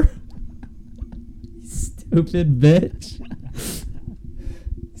whore. Stupid bitch.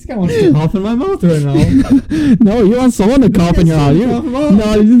 This guy wants to cough in my mouth right now. No, you want someone to cough in your mouth.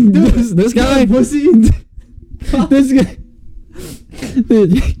 No, this guy. Pussy. This guy.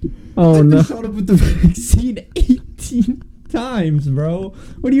 Oh no. I shot up with the vaccine 18 times, bro.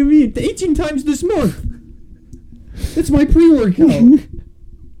 What do you mean? 18 times this month. It's my pre-workout.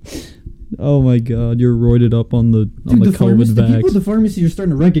 Oh my God, you're roided up on the COVID vax. The people at the pharmacy are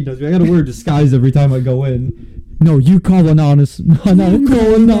starting to recognize me. I gotta wear a disguise every time I go in. No, you call anonymously.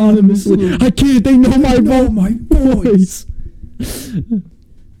 I can't. They know my voice.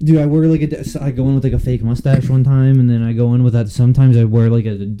 Dude, I wear like I go in with like a fake mustache one time, and then I go in with that. Sometimes I wear like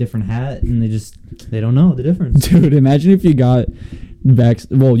a different hat, and they don't know the difference. Dude, imagine if you got you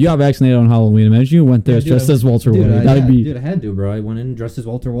got vaccinated on Halloween. Imagine you went there dressed as Walter White. Dude, I had to, bro. I went in dressed as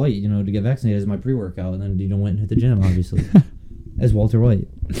Walter White, to get vaccinated as my pre-workout, and then went and hit the gym, obviously, as Walter White.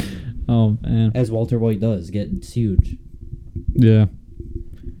 Oh man, as Walter White does, gets huge. Yeah,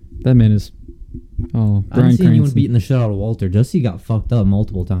 that man is. Oh, I didn't see anyone beating the shit out of Walter. Jesse got fucked up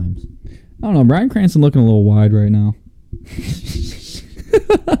multiple times. I don't know. Bryan Cranston looking a little wide right now.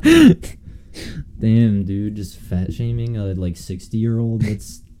 Damn, dude, just fat shaming a like 60-year-old.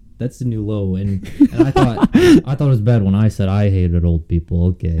 That's the new low. And I thought it was bad when I said I hated old people.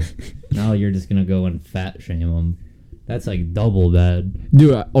 Okay, now you're just gonna go and fat shame them. That's like double bad.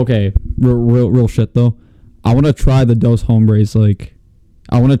 Dude, okay, real shit though. I want to try the Dos Hombres. Like,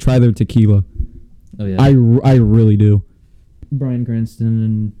 I want to try their tequila. Oh yeah, I really do. Bryan Cranston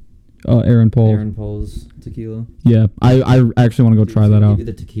and Aaron Paul. Aaron Paul's tequila. Yeah, I actually want to go try that out. Maybe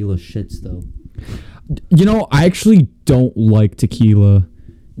the tequila shits though. I actually don't like tequila.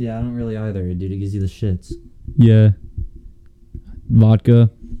 Yeah, I don't really either, dude. It gives you the shits. Yeah. Vodka,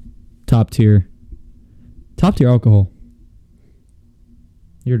 top tier alcohol.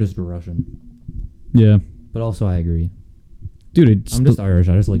 You're just Russian. Yeah. But also, I agree. Dude, I'm just Irish.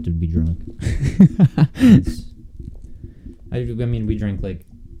 I just like to be drunk. I mean, we drank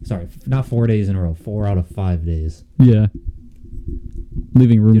not 4 days in a row. 4 out of 5 days. Yeah.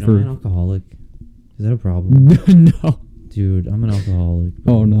 Leaving room for... I'm an alcoholic. Is that a problem? No. Dude, I'm an alcoholic.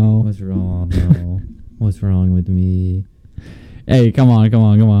 Oh, no. What's wrong? No. What's wrong with me? Hey, come on.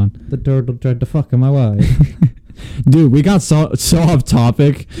 The turtle tried to fuck my wife. Dude, we got so off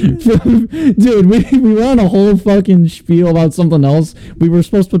topic. Dude, we went on a whole fucking spiel about something else. We were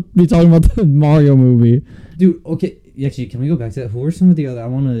supposed to be talking about the Mario movie. Dude, okay. Actually, can we go back to that? Who are some of the other...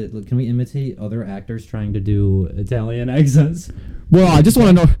 Can we imitate other actors trying to do Italian accents? Well, I just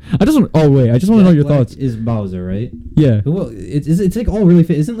want to know... I just want to know your thoughts. Is Bowser, right? Yeah. Well, it's like all really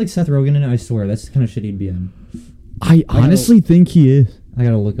fit. Isn't like Seth Rogen in it? I swear. That's the kind of shit he'd be in. I honestly think he is. I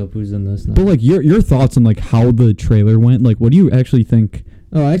gotta look up who's in this now. But like your thoughts on like how the trailer went, like what do you actually think?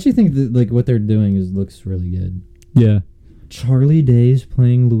 Oh, I actually think that like what they're doing looks really good. Yeah. Charlie Day's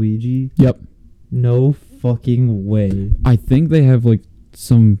playing Luigi. Yep. No fucking way. I think they have like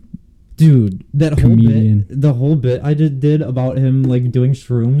some Dude, that Comedian. the whole bit I did about him like doing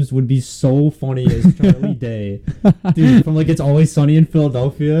shrooms would be so funny as Charlie Day. Dude, from like It's Always Sunny in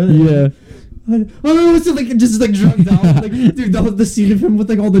Philadelphia. Yeah. Oh, it's like just like drugged out. Like, dude, the scene of him with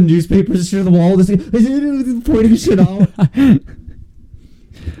like all the newspapers and shit on the wall, just like, pointing shit out.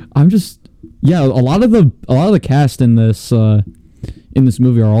 I'm just a lot of the cast in this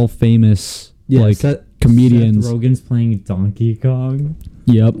movie are all famous comedians. Seth Rogen's playing Donkey Kong.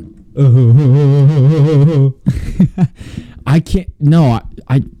 Yep. I can't. No,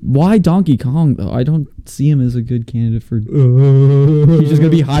 I. Why Donkey Kong though? I don't see him as a good candidate for. He's just gonna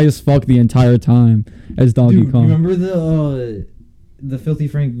be high as fuck the entire time as Donkey Kong. Remember the Filthy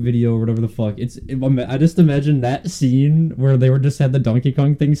Frank video or whatever the fuck? I just imagine that scene where they just had the Donkey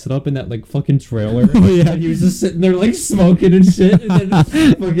Kong thing set up in that like fucking trailer. Oh yeah, and he was just sitting there like smoking and shit, and then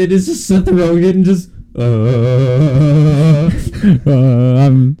fucking it's just Seth Rogen just. I'm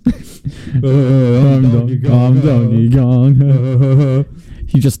Donkey Kong.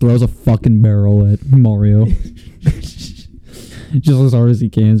 He just throws a fucking barrel at Mario. Just as hard as he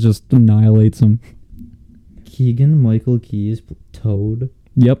can, just annihilates him. Keegan-Michael Key's Toad.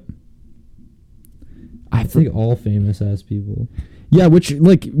 Yep. It's like all famous ass people. Yeah, which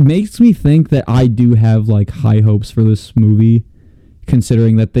like makes me think that I do have like high hopes for this movie,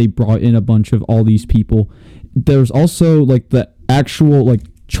 considering that they brought in a bunch of all these people. There's also like the actual like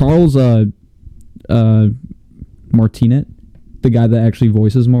Charles Martinet, the guy that actually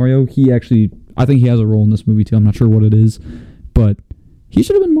voices Mario. I think he has a role in this movie too. I'm not sure what it is, but he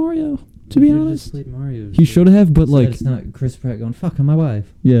should have been Mario. To be honest, just played Mario. He should have, but like it's not Chris Pratt going fucking my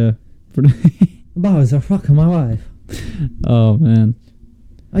wife. Yeah. Bowser fucking my wife. Oh man.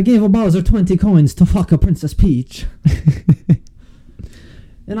 I gave a Bowser 20 coins to fuck a Princess Peach.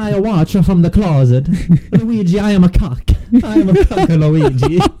 And I watch her from the closet. Luigi, I am a cock. I am a cock,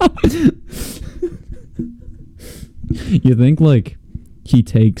 Luigi. You think like he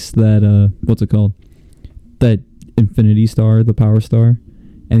takes that what's it called? That Infinity Star, the Power Star,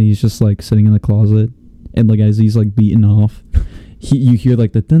 and he's just like sitting in the closet, and like as he's like beaten off, you hear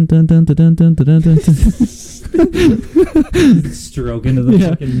like the dun dun dun dun dun dun dun dun. Stroke into the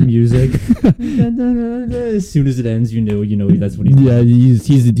fucking music. As soon as it ends, you know that's when he's done. Yeah,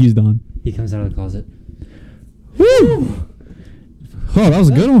 he's done. He comes out of the closet. Woo! Oh, that was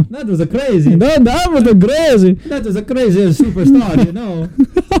a good one. That was a crazy. That was a crazy. That was a crazy superstar, you know.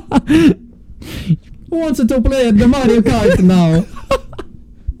 Who wants to play at the Mario Kart now?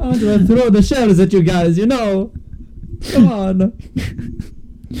 I want to throw the shells at you guys, you know. Come on.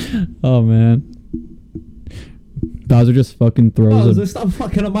 Oh man. Bowser just fucking throws Bowser, stop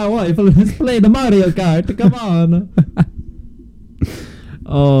fucking up my wife. Let's play the Mario Kart. Come on.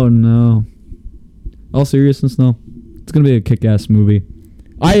 Oh no. All seriousness though, it's gonna be a kick-ass movie.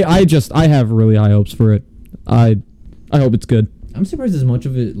 I have really high hopes for it. I hope it's good. I'm surprised as much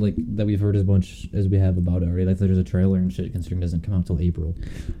of it like that we've heard as much as we have about it already. Like there's a trailer and shit, considering it doesn't come out till April.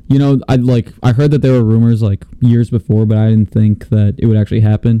 You know, I heard that there were rumors like years before, but I didn't think that it would actually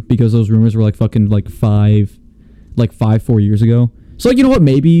happen because those rumors were like fucking like 4 years ago. So like, you know what?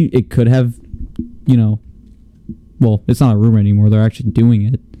 Maybe it could have, you know, well, it's not a rumor anymore. They're actually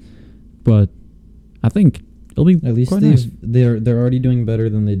doing it, but I think it'll be at least quite nice. they're already doing better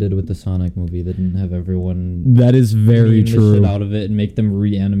than they did with the Sonic movie. They didn't have everyone that is very meme true the shit out of it and make them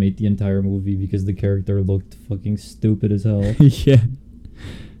reanimate the entire movie because the character looked fucking stupid as hell.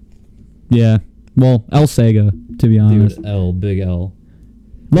 Yeah. Well, El Sega, to be honest. Dude, big L.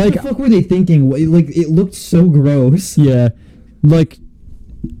 Like, what the fuck were they thinking? Like, it looked so gross. Yeah. Like,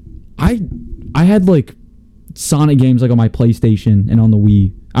 I had like Sonic games like on my PlayStation and on the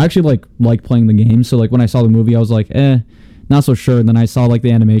Wii. I actually like playing the game, so like when I saw the movie I was like, not so sure. And then I saw like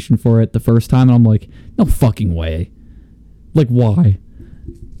the animation for it the first time and I'm like, no fucking way. Like, why?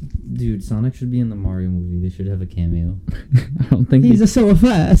 Dude, Sonic should be in the Mario movie. They should have a cameo. I don't think he's so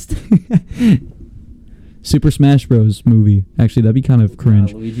fast. Super Smash Bros. Movie. Actually, that'd be kind of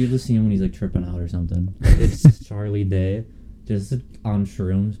cringe. Luigi, you'll see him when he's like tripping out or something. It's Charlie Day, just on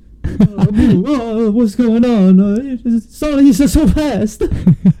shrooms. What's going on? Sonic, he's so fast.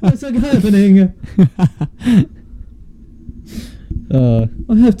 What's like happening? I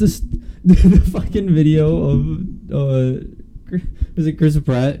have to the fucking video of is it Chris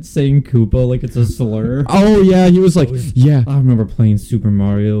Pratt saying Koopa like it's a slur? Oh yeah, he was like, yeah. I remember playing Super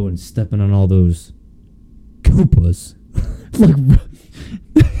Mario and stepping on all those Koopas.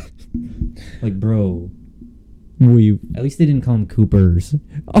 like bro. At least they didn't call them Coopers.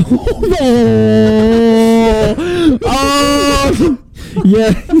 Oh no! Oh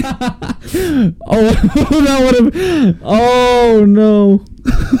yeah! Oh that would have. Oh no!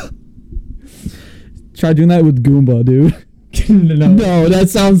 Try doing that with Goomba, dude. No, that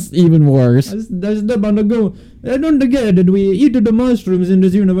sounds even worse. I step on the go. I don't get it. We eat the mushrooms in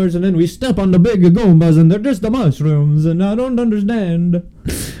this universe, and then we step on the big Goombas, and they're just the mushrooms, and I don't understand.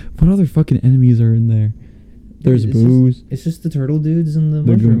 What other fucking enemies are in there? There's Booze. It's just the turtle dudes and the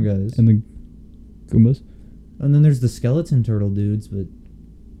mushroom guys. And the Goombas. And then there's the skeleton turtle dudes, but...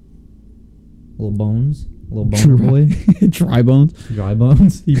 Little bones. Little boner boy. Dry bones. Dry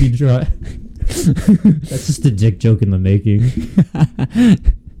bones. He'd be dry. That's just a dick joke in the making.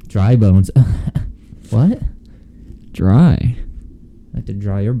 Dry bones. What? Dry. I like to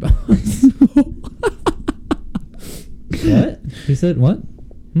dry your bones. What? He said what?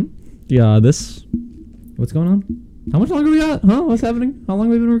 Yeah, this... What's going on? How much longer we got? Huh? What's happening? How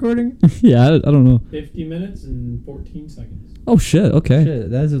long have we been recording? Yeah, I don't know. 50 minutes and 14 seconds. Oh shit, okay.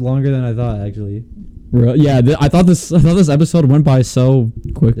 Shit, that's longer than I thought, actually. Yeah, I thought this episode went by so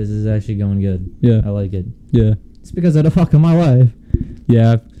quick. This is actually going good. Yeah. I like it. Yeah. It's because of the fuck of my wife.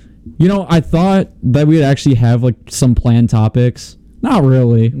 Yeah. You know, I thought that we'd actually have like some planned topics. Not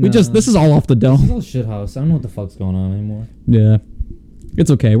really. No. This is all off the This is dome. all shit house. I don't know what the fuck's going on anymore. Yeah.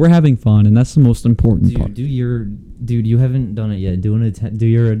 It's okay. We're having fun, and that's the most important part. Dude, you haven't done it yet. Do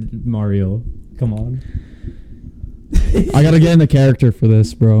your Mario. Come on. I gotta get in the character for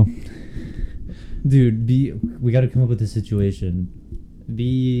this, bro. Dude, we gotta come up with a situation.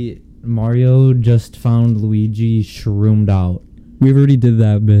 Mario just found Luigi shroomed out. We already did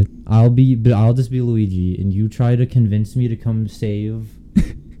that bit. I'll just be Luigi, and you try to convince me to come save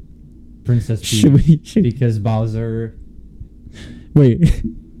Princess Peach because Bowser. Wait.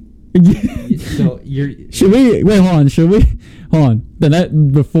 So Should we wait? Hold on.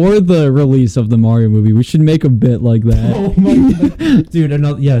 Before the release of the Mario movie, we should make a bit like that. Oh my dude!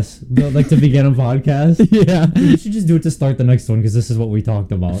 Yes, like to begin a podcast. Yeah. Dude, you should just do it to start the next one because this is what we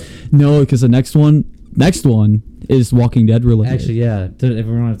talked about. No, because the next one is Walking Dead related. Actually, yeah. If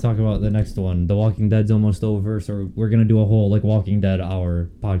we want to talk about the next one, The Walking Dead's almost over, so we're gonna do a whole like Walking Dead hour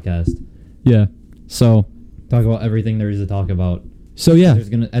podcast. Yeah. So talk about everything there is to talk about. So yeah, there's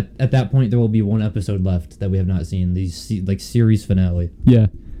gonna at that point there will be one episode left that we have not seen. Like series finale. Yeah.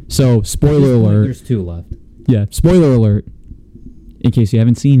 So spoiler alert. There's 2 left. Yeah. Spoiler alert. In case you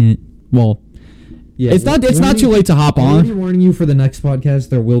haven't seen it, well, yeah, it's not too late to hop on. I'm warning you for the next podcast.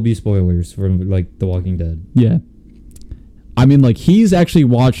 There will be spoilers for like The Walking Dead. Yeah. I mean, like he's actually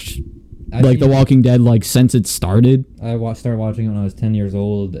watched The Walking Dead like since it started. I started watching it when I was 10 years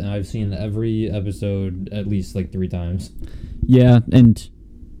old, and I've seen every episode at least like 3 times. Yeah, and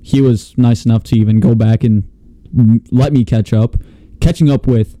he was nice enough to even go back and let me catching up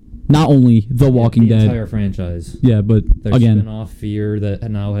with not only The Walking Dead entire franchise. Yeah, but there's again, spin-off Fear that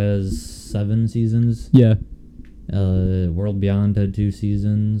now has 7 seasons. Yeah. World Beyond had 2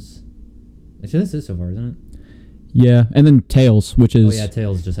 seasons. Actually, that's it so far, isn't it? Yeah, and then Tales, which is... Oh, yeah,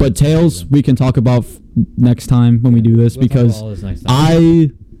 Tales just... But Tales, we can talk about next time when we do this, because talk about all this next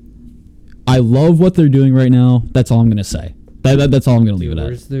time. I love what they're doing right now. That's all I'm going to say. That's all I'm going to leave it at.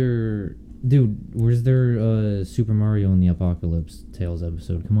 Where's their Super Mario in the Apocalypse Tales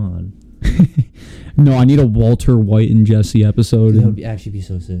episode? Come on. No, I need a Walter White and Jesse episode. That would actually be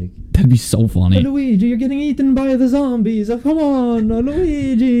so sick. That'd be so funny. Luigi, you're getting eaten by the zombies. Oh, come on,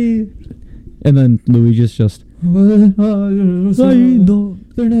 Luigi. And then Luigi's just... They're not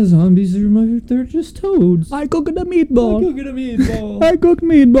zombies. They're just toads. I cooked a meatball. I cooked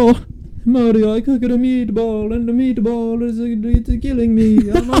meatball. Mario, I cooked a meatball, and the meatball it's killing me.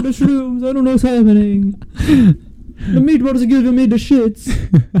 I'm on the shrooms. I don't know what's happening. The meatball is giving me the shits.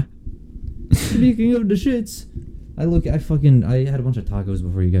 Speaking of the shits, I had a bunch of tacos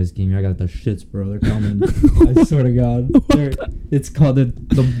before you guys came here. I got the shits, bro. They're coming. I swear to God. It's called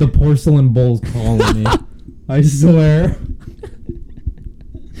the porcelain bowl's calling me. I swear.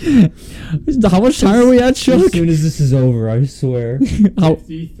 How much time are we at, Chuck? As soon as this is over, I swear.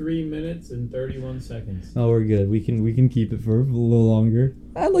 53 minutes and 31 seconds. Oh, we're good. We can keep it for a little longer.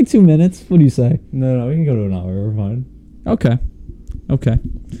 I had like 2 minutes. What do you say? No, we can go to an hour. We're fine. Okay.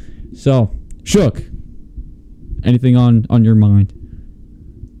 So, Shook, anything on your mind?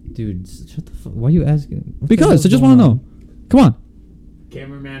 Dude, shut the fuck. Why are you asking? Because I just want to know. Come on.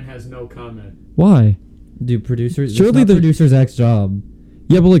 Cameraman has no comment. Why? Dude, producers. Surely the producer's Zach's job.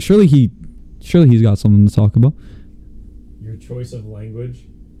 Yeah, but like surely he's got something to talk about. Your choice of language.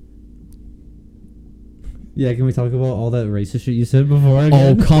 Yeah, can we talk about all that racist shit you said before?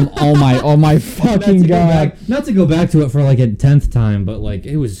 Again? Oh my fucking God. Not to go back to it for like a 10th time, but like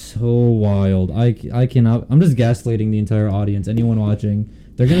it was so wild. I cannot. I'm just gaslighting the entire audience. Anyone watching,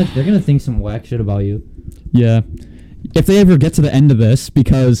 they're gonna think some whack shit about you. Yeah. if they ever get to the end of this,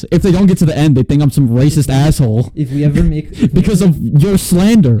 because if they don't get to the end, they think I'm some racist asshole If we ever make because of your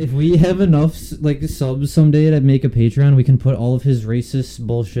slander. if we have enough like subs someday to make a Patreon, we can put all of his racist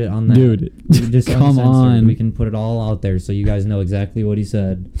bullshit on that. Dude, Just come uncensored. on. We can put it all out there so you guys know exactly what he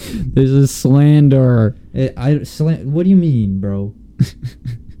said. This is slander. What do you mean, bro?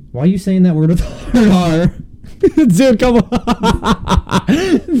 Why are you saying that word with hard R? Dude, come on.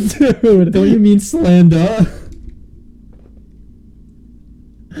 Dude. Don't you mean slander?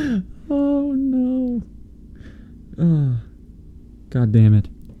 Oh, no. God damn it.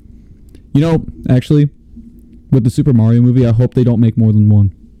 You know, actually, with the Super Mario movie, I hope they don't make more than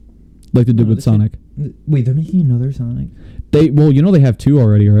one. Like they did with Sonic. Wait, they're making another Sonic? Well, you know they have two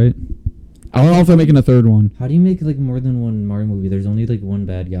already, right? I don't know if they're making a third one. How do you make like more than one Mario movie? There's only like one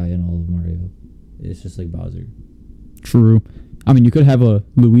bad guy in all of Mario. It's just like Bowser. True. I mean, you could have a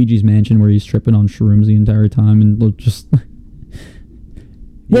Luigi's Mansion where he's tripping on shrooms the entire time and just...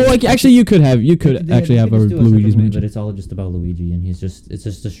 Well, like, actually, you could actually have a Luigi's Mansion. But it's all just about Luigi, and it's just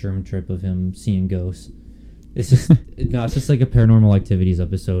a shroom trip of him seeing ghosts. It's just, it's just like a Paranormal Activities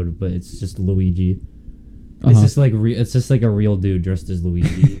episode, but it's just Luigi. It's just like it's just like a real dude dressed as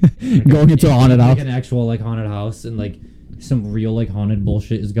Luigi, going into a haunted house, like an actual like haunted house, and like some real like haunted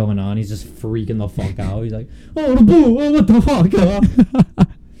bullshit is going on. He's just freaking the fuck out. He's like, "Oh, the boo! Oh, what the fuck?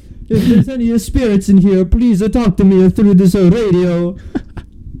 If there's any spirits in here, please talk to me through this radio."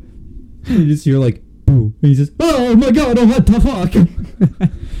 You just hear like, "Boo!" And he says, "Oh my god! Oh, what the fuck?"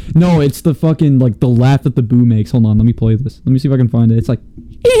 No, it's the fucking like the laugh that the boo makes. Hold on, let me play this. Let me see if I can find it. It's like,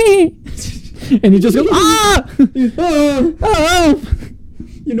 and he just goes, ah!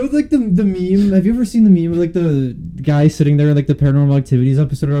 You know, like the meme. Have you ever seen the meme of like the guy sitting there in like the Paranormal Activities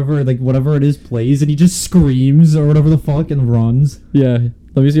episode or whatever, like whatever it is plays, and he just screams or whatever the fuck and runs? Yeah,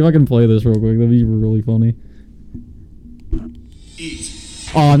 let me see if I can play this real quick. That'd be really funny.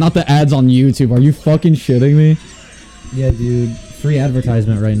 Oh, not the ads on YouTube. Are you fucking shitting me? Yeah, dude. Free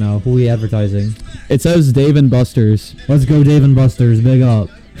advertisement right now. Who are we advertising? It says Dave and Buster's. Let's go, Dave and Buster's. Big up.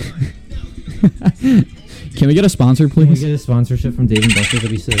 Can we get a sponsor, Can we please? get a sponsorship from Dave and Buster's?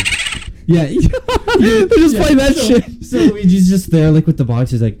 That'd be sick. Yeah. They're just playing that shit. So Luigi's just there, like with the box.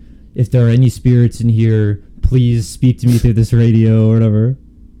 He's like, "If there are any spirits in here, please speak to me through this radio or whatever."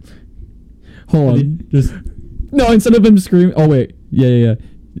 Hold on. Just no. Instead of him screaming. Oh wait. Yeah.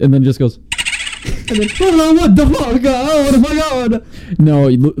 And then just goes. And then, "Oh, what the fuck? Oh my god!" No,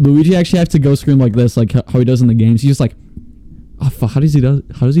 Luigi actually has to go scream like this, like how he does in the games. He's just like, oh fuck, how does he do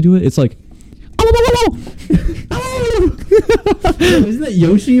it? It's like, oh. Isn't that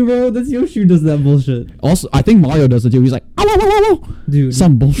Yoshi, bro? That's Yoshi who does that bullshit. Also, I think Mario does it too. He's like, Dude,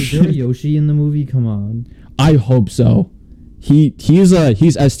 some is bullshit. there a Yoshi in the movie? Come on. I hope so.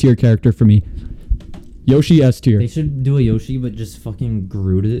 He's S tier character for me. Yoshi S tier. They should do a Yoshi, but just fucking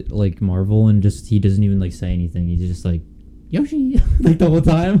Groot it like Marvel, and just he doesn't even like say anything. He's just like Yoshi like the whole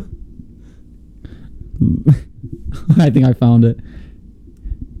time. I think I found it.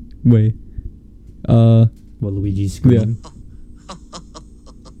 Wait. What Luigi's scream? Yeah.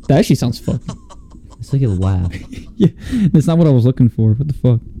 That actually sounds fucking. It's like a laugh. Yeah, that's not what I was looking for. What the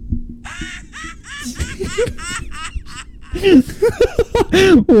fuck?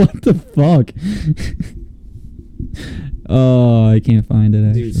 What the fuck? Oh, I can't find it.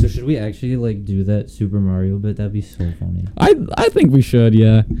 Actually. Dude, so should we actually like do that Super Mario bit? That'd be so funny. I think we should.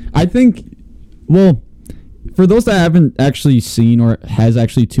 Yeah, I think. Well, for those that haven't actually seen or has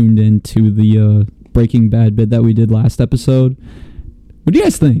actually tuned in to the Breaking Bad bit that we did last episode, what do you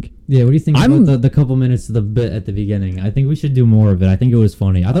guys think? Yeah, what do you think about the couple minutes of the bit at the beginning? I think we should do more of it. I think it was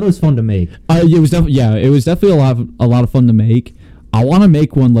funny. I thought it was fun to make. It was definitely a lot of fun to make. I want to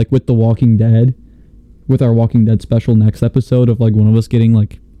make one like with The Walking Dead, with our Walking Dead special next episode of like one of us getting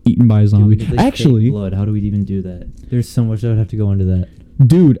like eaten by a zombie. Dude, we could, like, actually, fake blood. How do we even do that? There's so much that would have to go into that.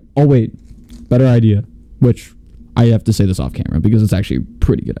 Dude. Oh wait, better idea. Which I have to say this off camera because it's actually a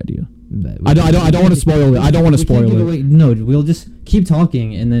pretty good idea. I don't want to spoil it. I don't want to spoil it. No, we'll just keep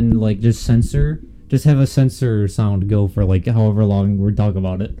talking and then like just have a censor sound go for like however long we're talking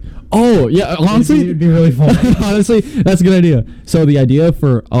about it. Oh yeah, honestly, it'd be really fun. Honestly, that's a good idea. So the idea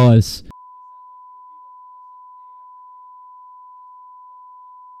for us.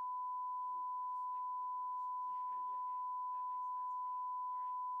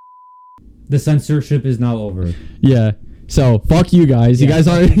 The censorship is now over. Yeah. So fuck you guys. Yeah. You guys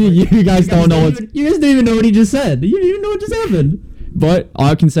are you guys don't know what you guys didn't even know what he just said. You didn't even know what just happened. But all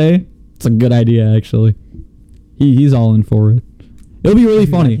I can say, it's a good idea actually. He's all in for it. It'll be really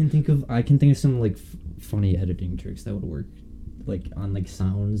funny. I can think of some like funny editing tricks that would work, like on like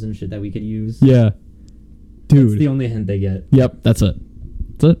sounds and shit that we could use. Yeah. Dude. That's the only hint they get. Yep, that's it.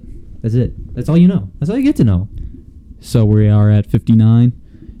 That's it. That's it. That's all you know. That's all you get to know. So we are at 59.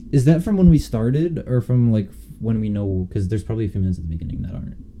 Is that from when we started or from like when we know? Because there's probably a few minutes at the beginning that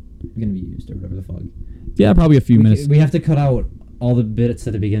aren't going to be used or whatever the fuck. Yeah, probably a few minutes. We have to cut out all the bits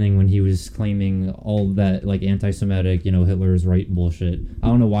at the beginning when he was claiming all that like anti-Semitic, Hitler's right bullshit. I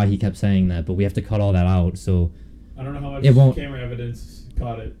don't know why he kept saying that, but we have to cut all that out. So I don't know how It much won't- camera evidence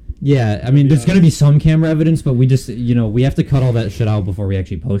caught it. yeah, I mean, there's going to be some camera evidence, but we just, we have to cut all that shit out before we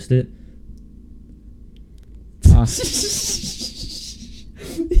actually post it.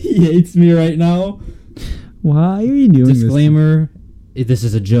 He hates me right now. Why are you doing Disclaimer, this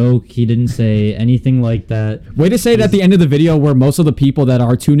is a joke. He didn't say anything like that. this? Way to say it at the end of the video where most of the people that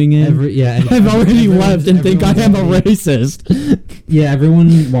are tuning in have already left and think I am a racist. Yeah,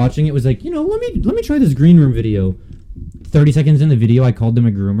 everyone watching it was like, let me try this green room video. 30 seconds in the video, I called them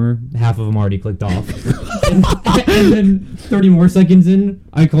a groomer. Half of them already clicked off. and then 30 more seconds in,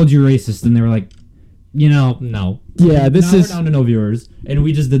 I called you racist, and they were like, no. Yeah, this now is... we're down to no viewers, and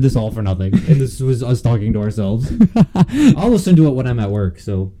we just did this all for nothing. And this was us talking to ourselves. I'll listen to it when I'm at work,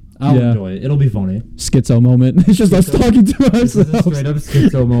 so I'll enjoy it. It'll be funny. Schizo moment. It's just us talking to This is a ourselves. straight up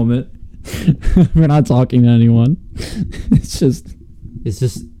schizo moment. We're not talking to anyone. It's just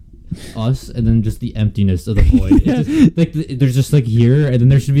us, and then just the emptiness of the void. It's just, like there's just like here, and then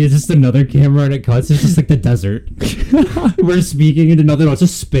there should be just another camera, and it cuts. It's just like the desert. We're speaking into nothing. It's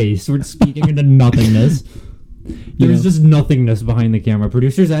just space. We're speaking into nothingness. There's just nothingness behind the camera.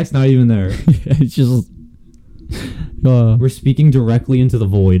 Producer Zach's not even there. it's just... We're speaking directly into the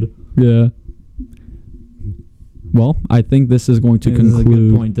void. Yeah. Well, I think this is going to This is a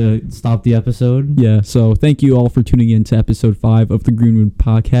conclude... good point to stop the episode. Yeah, so thank you all for tuning in to episode 5 of the Greenwood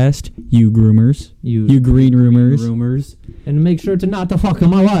Podcast. You groomers. You green roomers. And make sure to not to fuck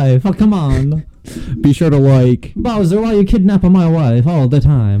my wife. Oh, come on. Be sure to like... Bowser, why you kidnapping my wife all the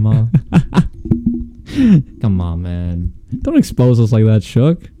time? Come on, man. Don't expose us like that,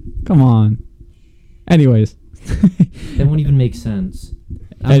 Shook. Come on. Anyways. That won't even make sense.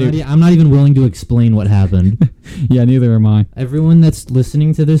 I'm not even willing to explain what happened. Yeah, neither am I. Everyone that's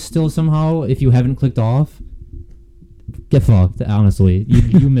listening to this still somehow, if you haven't clicked off, get fucked, honestly.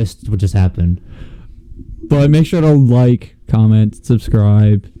 You missed what just happened. But make sure to like, comment,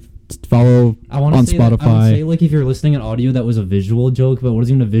 subscribe, follow on Spotify. I would say, like, if you're listening on audio, that was a visual joke, but it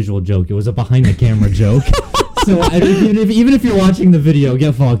wasn't even a visual joke. It was a behind-the-camera joke. So even if you're watching the video,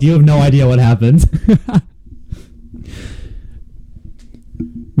 get fucked. You have no idea what happened.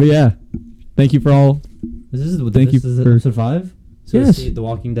 But yeah, thank you for all. This is for episode 5? So yes. The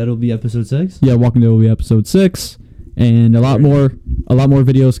Walking Dead will be episode 6? Yeah, Walking Dead will be episode 6. And a lot more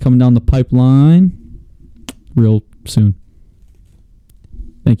videos coming down the pipeline real soon.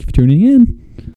 Thank you for tuning in.